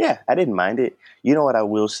yeah, I didn't mind it. You know what I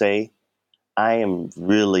will say? I am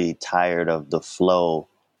really tired of the flow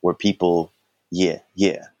where people, yeah,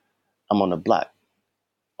 I'm on the block,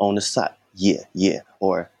 on the side, yeah.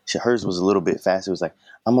 Or hers was a little bit faster. It was like,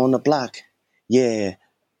 I'm on the block, yeah,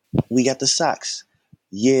 we got the socks,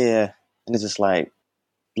 yeah. And it's just like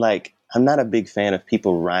I'm not a big fan of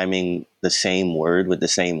people rhyming the same word with the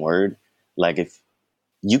same word. Like if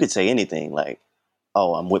you could say anything, like,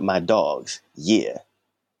 oh, I'm with my dogs, yeah.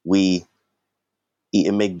 We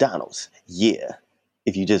eating McDonald's, yeah.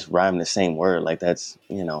 If you just rhyme the same word, like that's,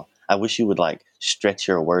 I wish you would like stretch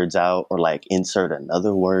your words out or like insert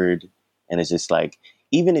another word. And it's just like,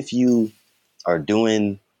 even if you are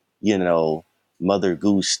doing, Mother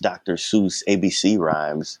Goose, Dr. Seuss, ABC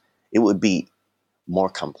rhymes, it would be more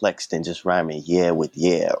complex than just rhyming yeah with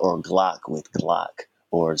yeah, or Glock with Glock,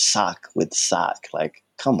 or sock with sock. Like,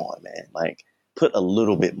 come on, man. Like, put a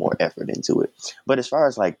little bit more effort into it. But as far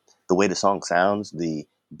as like the way the song sounds, the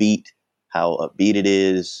beat, how upbeat it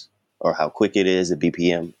is, or how quick it is, the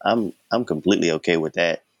BPM, I'm completely okay with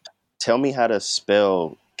that. Tell me how to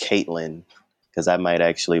spell Caitlin, because I might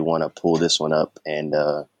actually want to pull this one up and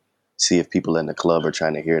see if people in the club are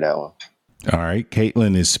trying to hear that one. All right.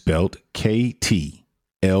 Caitlin is spelled K-T-L-Y-N.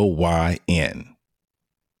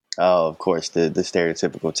 Oh, of course, the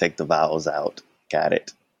stereotypical take the vowels out. Got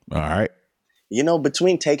it. All right.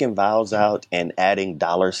 Between taking vowels out and adding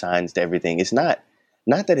dollar signs to everything, it's not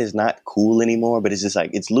that it's not cool anymore, but it's just like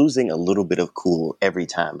it's losing a little bit of cool every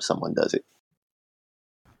time someone does it.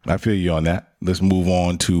 I feel you on that. Let's move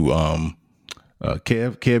on to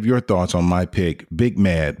Kev. Kev, your thoughts on my pick, Big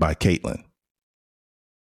Mad by Caitlin.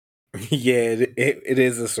 Yeah, it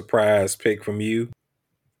is a surprise pick from you.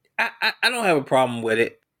 I don't have a problem with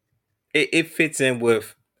it. It fits in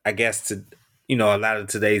with, I guess, a lot of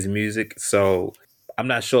today's music. So I'm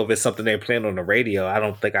not sure if it's something they're playing on the radio. I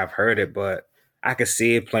don't think I've heard it, but I can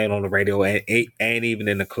see it playing on the radio and even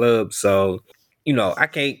in the club. So, I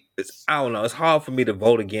can't. I don't know. It's hard for me to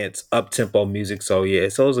vote against up tempo music. So yeah,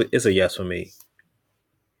 it's a yes for me.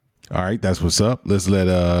 All right, that's what's up. Let's let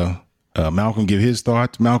Malcolm give his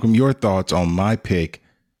thoughts. Malcolm, your thoughts on my pick,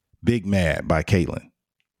 Big Mad by Caitlin.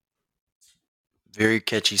 Very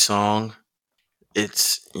catchy song.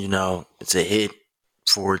 It's a hit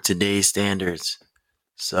for today's standards.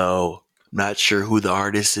 So I'm not sure who the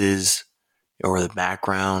artist is or the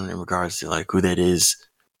background in regards to like who that is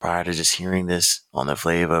prior to just hearing this on the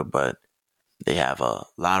FLAVA, but they have a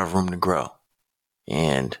lot of room to grow.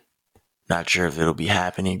 And not sure if it'll be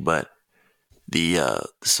happening, but the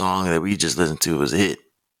song that we just listened to was a hit.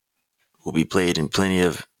 Will be played in plenty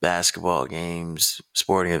of basketball games,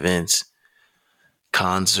 sporting events,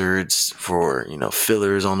 concerts for,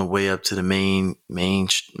 fillers on the way up to the main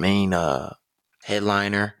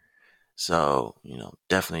headliner. So,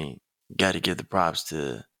 definitely got to give the props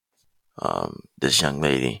to this young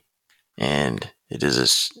lady. And this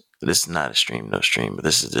is not a stream, no stream, but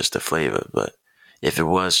this is just a FLAVA. But if it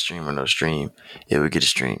was stream or no stream, it would get a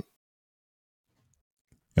stream.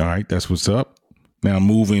 All right, that's what's up. Now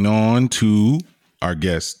moving on to our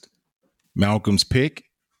guest, Malcolm's pick,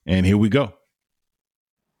 and here we go.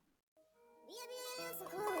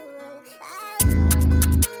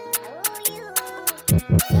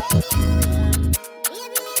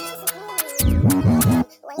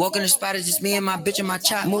 Walk in the spot, it's just me and my bitch and my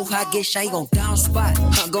chop. Move hot, get shy, gon' down spot.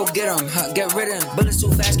 Go get them, get rid of them. Bullets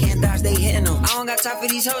too fast, can't dodge, they hitting them. I don't got time for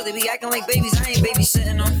these hoes, they be acting like babies, I ain't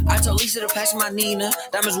babysitting them. I told Lisa to pass my Nina.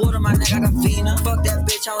 Diamonds water my neck, I got Vina. Fuck that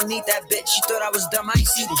bitch, I don't need that bitch. She thought I was dumb, I ain't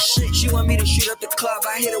see the shit. She want me to shoot up the club,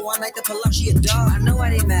 I hit her one night to pull up, she a dog. I know why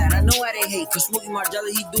they mad, I know why they hate. Cause Smokey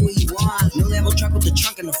Margelli, he do what he want. No level truck with the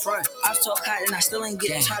trunk in the front. I was talk hot and I still ain't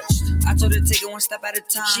getting touched. I told her to take it one step at a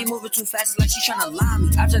time. She moving too fast, it's like she tryna lie me.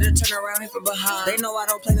 I told her to turn around, hit from behind. They know I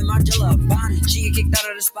don't play with Margella or Bonnie. She get kicked out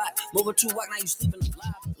of the spot. Moving too whack, now you sleeping in the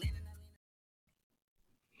lobby.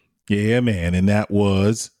 Yeah, man. And that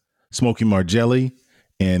was Smokey Margelli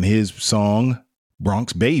and his song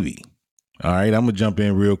Bronx Baby. All right, I'm gonna jump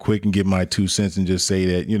in real quick and give my 2 cents and just say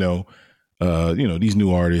that, these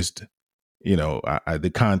new artists,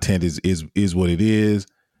 the content is what it is.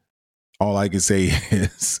 All I can say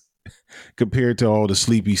is compared to all the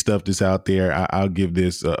sleepy stuff that's out there, I'll give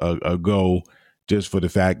this a go just for the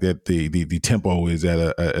fact that the tempo is at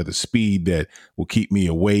a speed that will keep me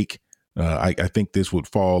awake. I think this would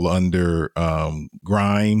fall under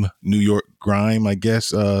grime, New York grime, I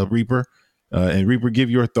guess, Reaper. And Reaper, give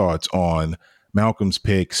your thoughts on Malcolm's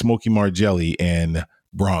pick, Smokey Margelli and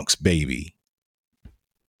Bronx Baby.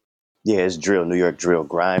 Yeah, it's drill, New York drill.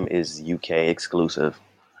 Grime is UK exclusive.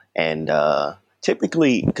 And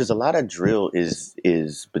typically, because a lot of drill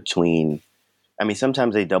is between,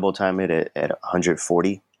 sometimes they double time it at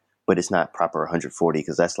 140, but it's not proper 140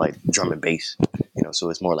 because that's like drum and bass, so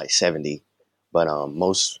it's more like 70. But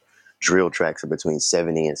most drill tracks are between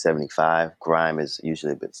 70 and 75. Grime is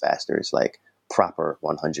usually a bit faster. It's like proper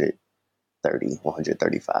 130,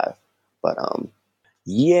 135. But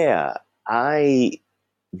yeah, I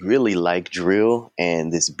really like drill,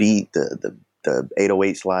 and this beat, the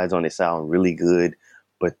 808 slides on it sound really good,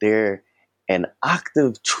 but they're an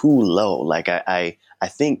octave too low. Like I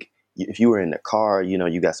think if you were in the car,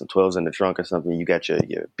 you got some 12s in the trunk or something, you got your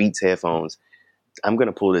Beats headphones. I'm going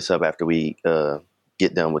to pull this up after we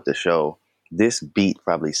get done with the show. This beat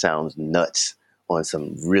probably sounds nuts on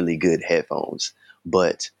some really good headphones,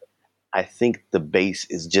 but I think the bass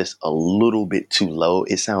is just a little bit too low.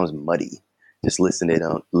 It sounds muddy. Just listening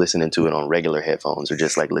to it on regular headphones or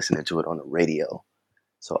just like listening to it on the radio.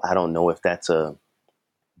 So I don't know if that's a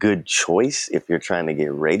good choice if you're trying to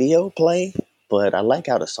get radio play, but I like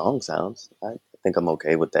how the song sounds. I think I'm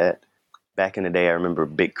okay with that. Back in the day, I remember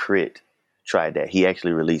Big Crit tried that. He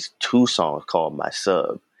actually released 2 songs called My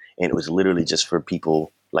Sub, and it was literally just for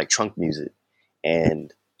people like trunk music.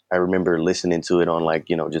 And I remember listening to it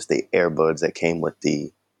on just the earbuds that came with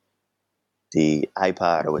the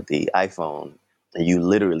iPod or with the iPhone, and you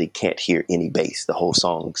literally can't hear any bass. The whole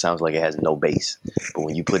song sounds like it has no bass. But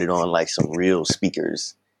when you put it on like some real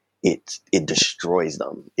speakers, it destroys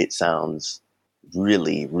them. It sounds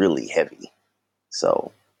really, really heavy.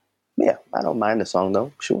 So yeah, I don't mind the song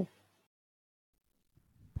though. Sure.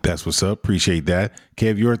 That's what's up. Appreciate that.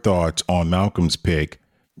 Kev, your thoughts on Malcolm's pick,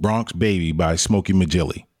 Bronx Baby by Smokey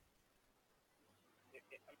Margelli.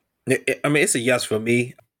 It's a yes for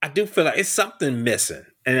me. I do feel like it's something missing,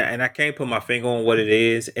 and I can't put my finger on what it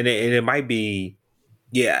is, and it might be,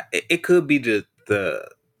 it could be the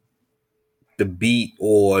beat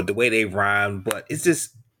or the way they rhyme, but it's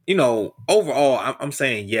just overall I'm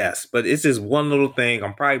saying yes, but it's just one little thing.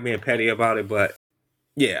 I'm probably being petty about it, but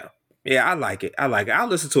yeah, I like it. I'll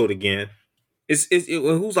listen to it again. It's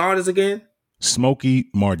who's the artist again? Smokey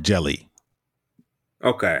Margelli.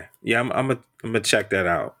 Okay, yeah, I'm gonna check that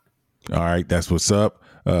out. All right, that's what's up.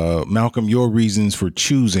 Malcolm, your reasons for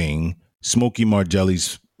choosing Smokey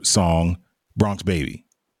Margelli's song, Bronx Baby.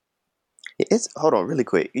 It's hold on really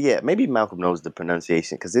quick. Yeah, maybe Malcolm knows the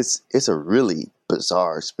pronunciation because it's a really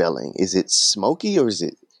bizarre spelling. Is it smoky or is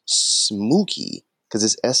it smooky? Because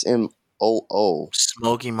it's SMOO.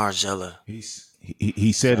 Smokey Margella.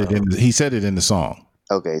 He said it in the song.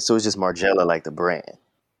 Okay, so it's just Margiela like the brand.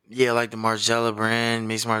 Yeah, like the Margella brand,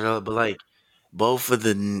 Mason Margella, but like both of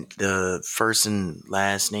the first and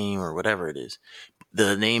last name or whatever it is,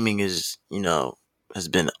 the naming is, has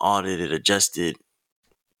been audited, adjusted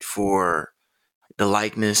for the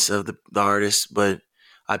likeness of the artist. But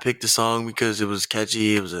I picked the song because it was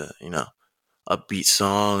catchy. It was a, upbeat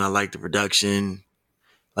song. I like the production.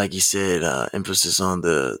 Like you said, emphasis on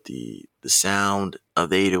the sound of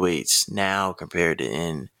the 808s now compared to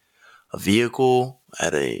in a vehicle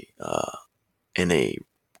at in a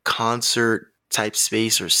concert type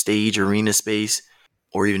space or stage arena space,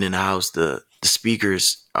 or even in a house. The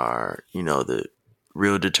speakers are, the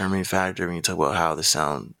real determining factor when you talk about how the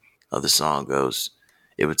sound of the song goes.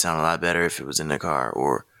 It would sound a lot better if it was in the car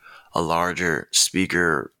or a larger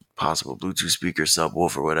speaker, possible Bluetooth speaker,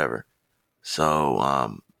 subwoofer, or whatever.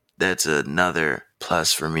 So that's another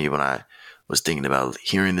plus for me when I was thinking about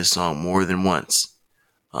hearing this song more than once.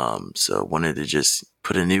 So wanted to just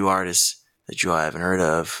put a new artist that you all haven't heard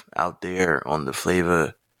of out there on the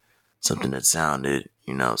FLAVA, something that sounded,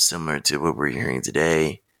 similar to what we're hearing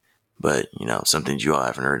today, but, something you all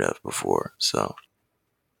haven't heard of before. So.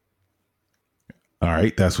 All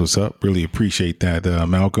right. That's what's up. Really appreciate that,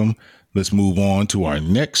 Malcolm. Let's move on to our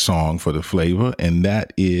next song for the FLAVA, and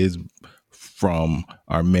that is from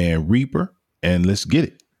our man Reaper, and let's get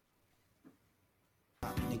it.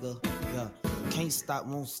 Nigga, yeah. Can't stop,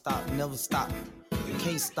 won't stop, never stop.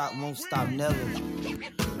 Can't stop, won't stop, never.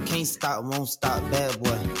 Can't stop, won't stop, bad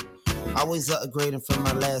boy. Always upgrading from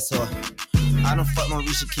my last whore. I done fucked on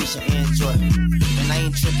Risha, Keisha, and Joy. And I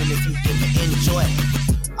ain't tripping if you give me enjoy.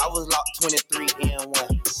 I was locked 23 and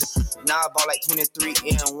 1. Now I bought like 23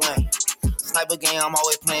 and 1. Sniper game, I'm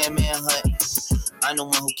always playing manhunt. I'm the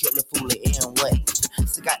one who killed the fool and what?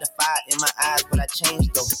 Still got the fire in my eyes, but I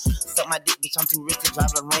changed though. Suck my dick, bitch, I'm too rich to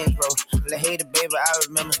drive a Range Rover. La hater, baby, I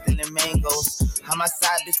remember stealing mangoes. How my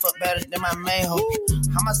side bitch fuck better than my main hoe.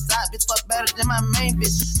 How my side bitch fuck better than my main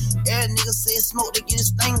bitch. Every nigga say smoke, they get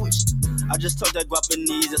extinguished. I just talk that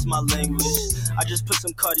Guapanese, that's my language. I just put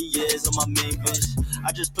some Cartiers on my main bitch.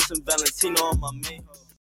 I just put some Valentino on my main hoe.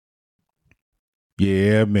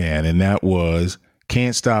 Yeah, man. And that was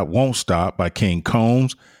Can't Stop, Won't Stop by King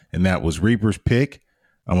Combs. And that was Reaper's pick.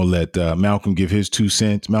 I'm going to let Malcolm give his 2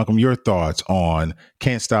 cents. Malcolm, your thoughts on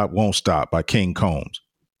Can't Stop, Won't Stop by King Combs.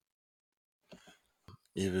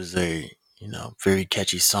 It was a, very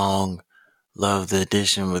catchy song. Love the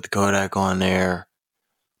addition with Kodak on there.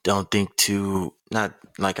 Don't think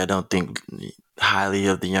I don't think highly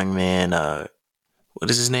of the young man. What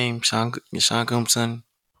is his name? Sean Combs' son?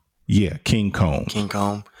 Yeah, King Combs. King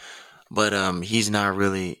Combs. But he's not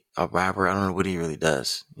really a rapper. I don't know what he really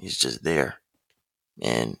does. He's just there.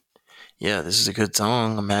 And yeah, this is a good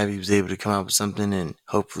song. I'm happy he was able to come out with something, and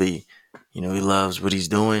hopefully, he loves what he's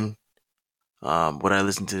doing. Would I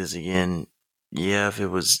listen to this again? Yeah, if it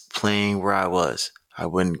was playing where I was, I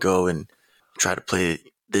wouldn't go and try to play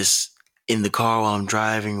this in the car while I'm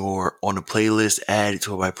driving or on a playlist, add it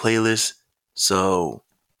to my playlist. So,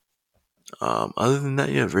 other than that,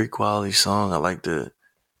 yeah, very quality song. I like to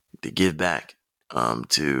give back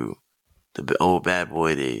to the old bad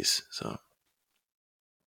boy days. So.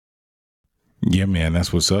 Yeah, man,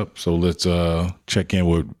 that's what's up. So let's check in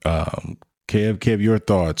with Kev. Kev, your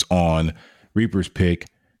thoughts on Reaper's pick,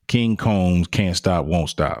 King Combs, Can't Stop, Won't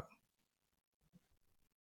Stop.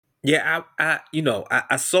 Yeah,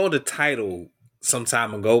 I saw the title some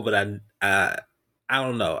time ago, but I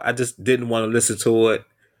don't know. I just didn't want to listen to it,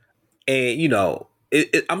 and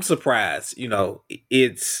I'm surprised.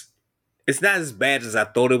 It's not as bad as I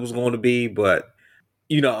thought it was going to be, but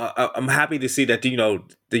I'm happy to see that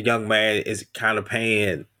the young man is kind of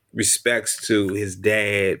paying respects to his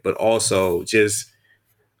dad, but also just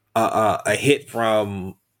a hit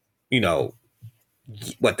from the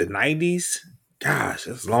 90s. Gosh,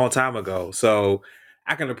 it's a long time ago. So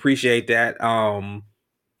I can appreciate that.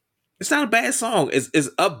 It's not a bad song. It's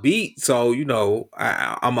upbeat. So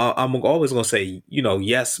I'm always gonna say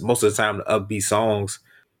yes most of the time the upbeat songs.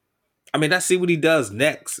 I mean, I see what he does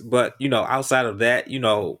next, but outside of that,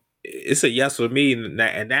 it's a yes for me. And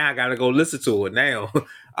now I gotta go listen to it now.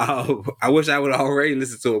 I wish I would have already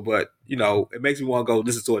listened to it, but it makes me want to go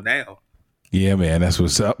listen to it now. Yeah, man, that's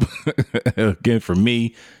what's up. Again, for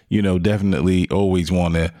me, definitely always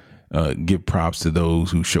want to give props to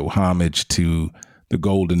those who show homage to the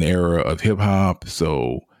golden era of hip hop.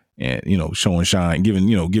 So, and, showing shine,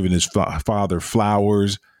 giving his father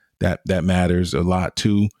flowers. That matters a lot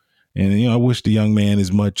too. And, I wish the young man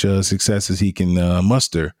as much success as he can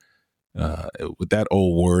muster. With that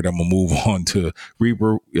old word, I'm going to move on to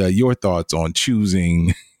Reaper. Your thoughts on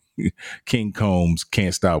choosing King Combs'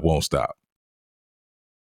 Can't Stop, Won't Stop.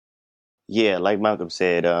 Yeah, like Malcolm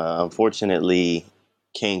said, unfortunately,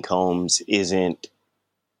 King Combs isn't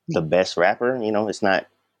the best rapper. It's not,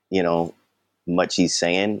 much he's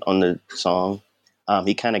saying on the song.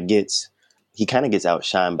 He kind of gets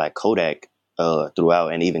outshined by Kodak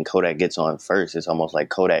throughout, and even Kodak gets on first. It's almost like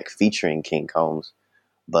Kodak featuring King Combs.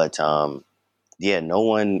 But no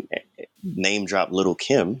one name dropped Little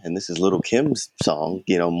Kim, and this is Little Kim's song,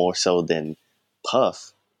 more so than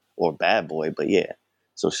Puff or Bad Boy. But yeah,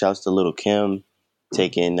 so shouts to Little Kim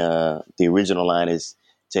taking the original line is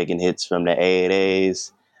taking hits from the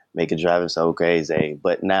 80s, make it driving so crazy.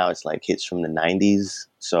 But now it's like hits from the 90s,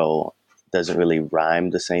 so it doesn't really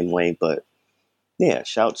rhyme the same way. But yeah,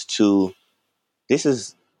 shouts to, this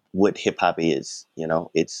is what hip hop is.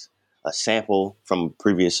 It's a sample from a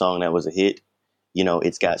previous song that was a hit.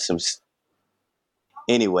 It's got some,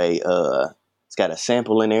 anyway, it's got a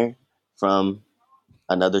sample in there from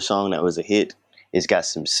another song that was a hit. It's got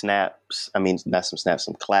some snaps. I mean, not some snaps,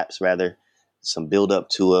 some claps rather. Some build up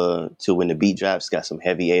to when the beat drops. It's got some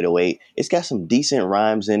heavy 808. It's got some decent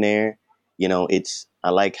rhymes in there. I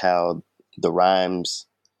like how the rhymes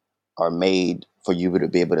are made for you to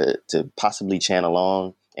be able to possibly chant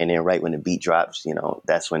along, and then right when the beat drops,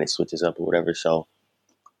 that's when it switches up or whatever. So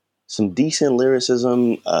some decent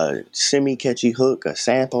lyricism, a semi-catchy hook, a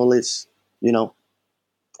sample. It's, and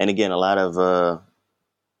again, not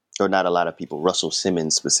a lot of people, Russell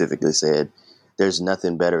Simmons specifically said, there's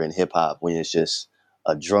nothing better in hip hop when it's just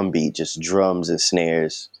a drum beat, just drums and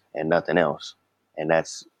snares and nothing else. And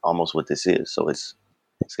that's almost what this is. So it's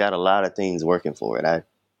got a lot of things working for it.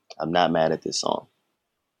 I'm not mad at this song.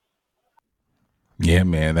 Yeah,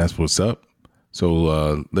 man, that's what's up.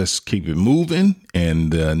 So let's keep it moving.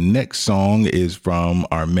 And the next song is from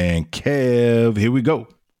our man Kev. Here we go.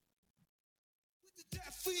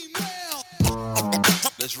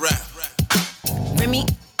 Let's rap. Remy.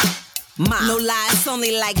 No lies,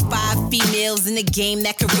 only like 5 females in the game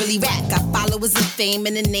that could really rap. Got followers and fame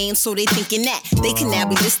in the name, so they thinking that they can now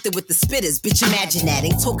be listed with the spitters. Bitch, imagine that.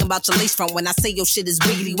 Ain't talking about your lace front when I say your shit is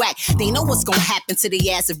wiggly whack. They know what's gonna happen to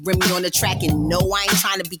the ass if Remy on the track. And no, I ain't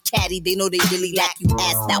trying to be catty. They know they really lack you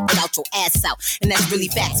assed out without your ass out. And that's really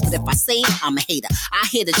facts. But if I say it, I'm a hater. I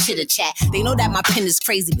hear the chitter chat. They know that my pen is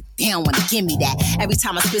crazy, but they don't wanna give me that. Every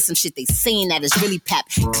time I spit some shit, they saying that it's really pap.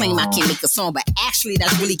 Claim I can't make a song, but actually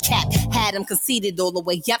that's really cap. Had them conceited all the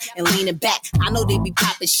way up and leaning back. I know they be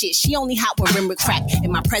popping shit. She only hot when rim crack.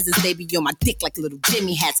 In my presence, they be on my dick like little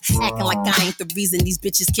Jimmy hats. Acting like I ain't the reason these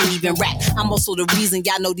bitches can't even rap. I'm also the reason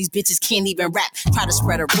y'all know these bitches can't even rap. Try to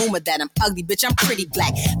spread a rumor that I'm ugly, bitch, I'm pretty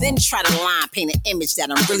black. Then try to line paint an image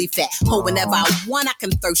that I'm really fat. Ho, whenever I want, I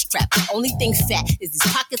can thirst trap. Only thing fat is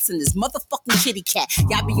these pockets and this motherfucking kitty cat.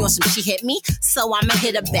 Y'all be on some she hit me, so I'ma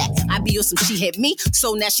hit her back. I be on some she hit me,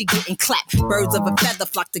 so now she getting clapped. Birds of a feather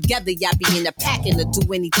flock together, y'all be in a pack and to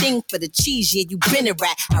do anything for the cheese. Yeah, you been a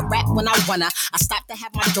rat. I rap when I wanna. I stopped to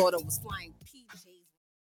have my daughter was flying PJs.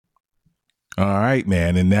 All right,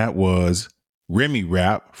 man. And that was Remy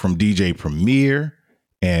Rap from DJ Premier.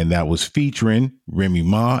 And that was featuring Remy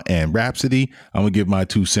Ma and Rhapsody. I'm going to give my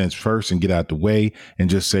 2 cents first and get out the way and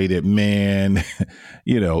just say that, man,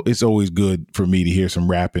 it's always good for me to hear some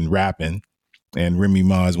rapping. And Remy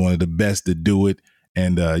Ma is one of the best to do it.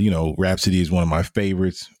 And, Rhapsody is one of my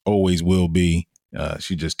favorites, always will be.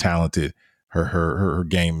 She's just talented. Her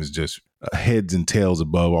game is just heads and tails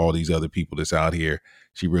above all these other people that's out here.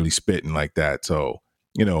 She really spitting like that. So,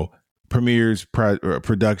 Premier's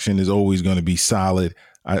production is always going to be solid.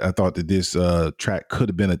 I thought that this track could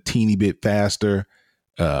have been a teeny bit faster.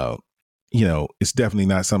 It's definitely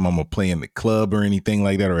not something I'm going to play in the club or anything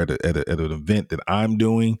like that, or at an event that I'm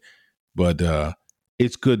doing. But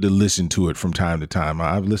it's good to listen to it from time to time.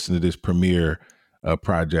 I've listened to this Premier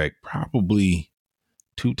project probably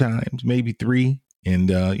 2 times, maybe 3.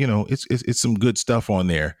 And, it's some good stuff on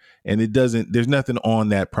there. And there's nothing on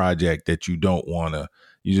that project that you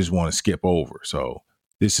just want to skip over. So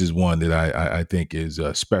this is one that I think is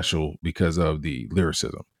special because of the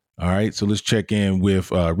lyricism. All right. So let's check in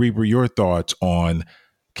with Reaper, your thoughts on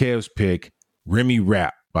Kev's pick, Remy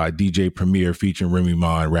Rap by DJ Premier featuring Remy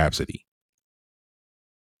Ma and Rhapsody.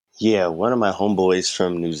 Yeah, one of my homeboys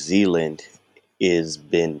from New Zealand is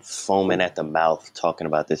been foaming at the mouth talking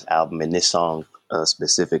about this album and this song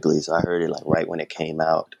specifically. So I heard it like right when it came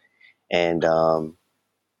out. And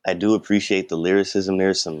I do appreciate the lyricism.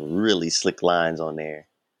 There's some really slick lines on there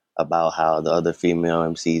about how the other female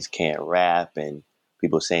MCs can't rap and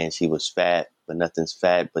people saying she was fat, but nothing's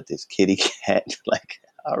fat but this kitty cat. Like,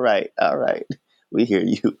 all right, we hear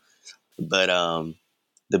you. But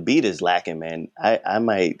the beat is lacking, man. I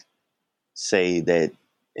might say that,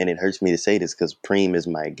 and it hurts me to say this because Preem is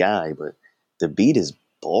my guy, but the beat is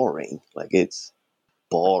boring. Like it's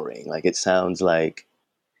boring. Like it sounds like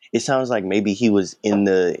maybe he was in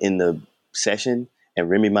the session and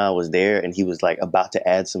Remy Ma was there and he was like about to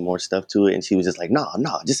add some more stuff to it and she was just like, no,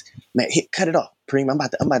 just man, cut it off, Preem. I'm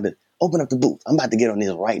about to open up the booth. I'm about to get on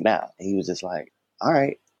this right now. And he was just like, all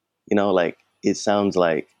right, like it sounds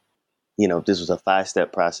like this was a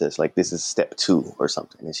 5-step process. Like this is step 2 or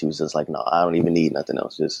something. And she was just like, no, I don't even need nothing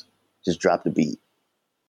else. Just drop the beat.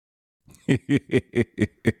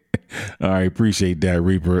 All right, appreciate that,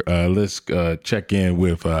 Reaper. Let's check in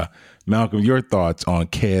with Malcolm. Your thoughts on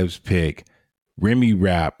Kev's pick, Remy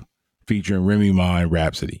Rap, featuring Remy Ma and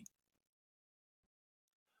Rhapsody.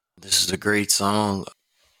 This is a great song.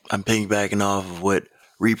 I'm piggybacking off of what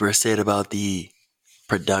Reaper said about the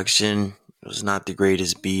production. It was not the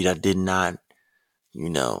greatest beat. I did not,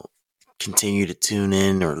 continue to tune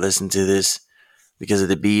in or listen to this because of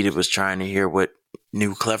the beat. It was trying to hear what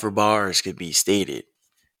new clever bars could be stated,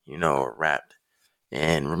 or rapped.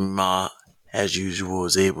 And Remy Ma, as usual,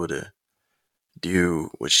 was able to do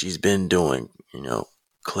what she's been doing,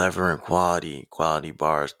 clever and quality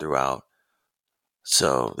bars throughout.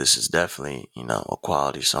 So this is definitely, a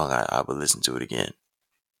quality song. I would listen to it again.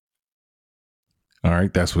 All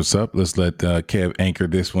right, that's what's up. Let's let Kev anchor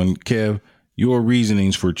this one. Kev, your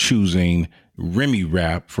reasonings for choosing Remy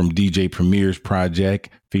Rap from DJ Premier's project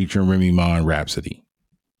featuring Remy Ma and Rhapsody.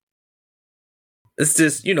 It's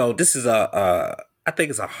just, this is I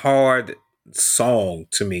think it's a hard song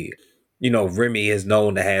to me. Remy is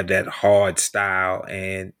known to have that hard style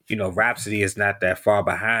and, Rhapsody is not that far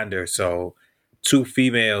behind her. So 2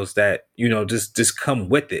 females that, just come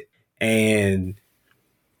with it and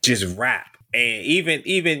just rap. And even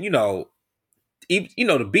the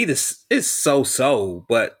beat is so,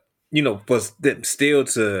 but, for them still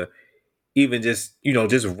to even just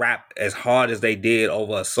rap as hard as they did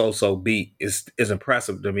over a so beat is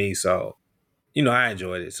impressive to me. So, I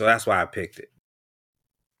enjoyed it. So that's why I picked it.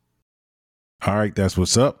 All right, that's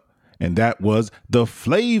what's up. And that was the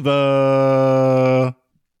FLAVA.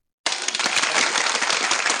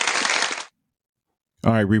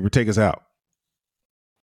 All right, Reaper, take us out.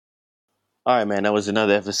 All right, man. That was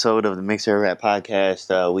another episode of the Mix Era Rap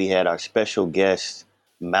Podcast. We had our special guest,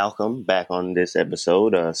 Malcolm, back on this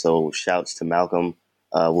episode. So shouts to Malcolm.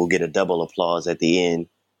 We'll get a double applause at the end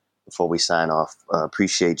before we sign off.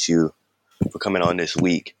 Appreciate you for coming on this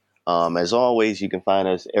week. As always, you can find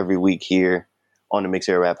us every week here on the Mix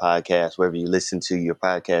Era Rap Podcast, wherever you listen to your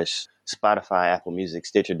podcast, Spotify, Apple Music,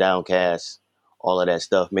 Stitcher, Downcast, all of that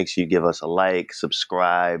stuff. Make sure you give us a like,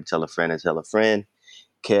 subscribe, tell a friend and tell a friend.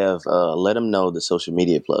 Kev, let them know the social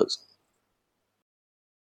media plugs.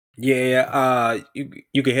 Yeah,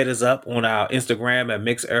 you can hit us up on our Instagram at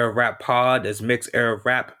Mix Era Rap Pod. That's Mix Era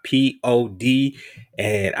Rap POD,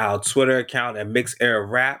 and our Twitter account at Mix Era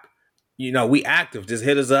Rap. We active. Just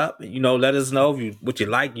hit us up. Let us know what you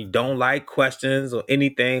like, you don't like, questions or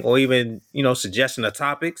anything, or even suggestion of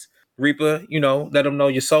topics. Reaper, let them know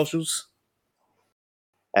your socials.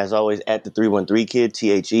 As always, at the 313 Kid,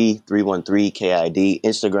 THE 313 KID,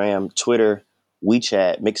 Instagram, Twitter,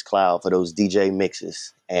 WeChat, Mixcloud for those DJ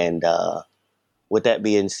mixes. And with that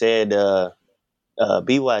being said,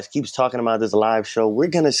 B-Wise keeps talking about this live show. We're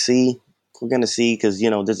gonna see because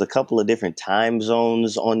there's a couple of different time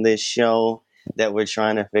zones on this show that we're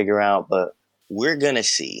trying to figure out, but we're gonna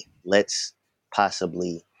see. Let's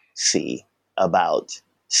possibly see about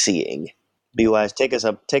seeing. B-Wise, take us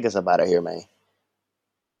up out of here, man.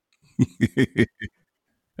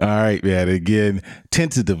 All right, man. Again,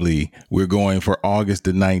 tentatively, we're going for August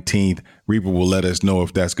the 19th. Reaper will let us know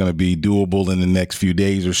if that's going to be doable in the next few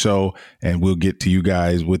days or so, and we'll get to you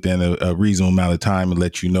guys within a reasonable amount of time and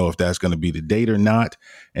let you know if that's going to be the date or not.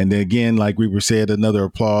 And then again, like Reaper said, another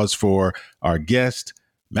applause for our guest,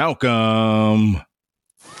 Malcolm.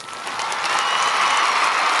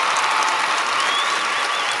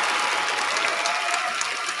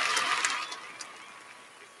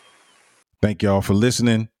 Thank y'all for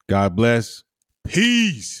listening. God bless.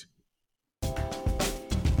 Peace.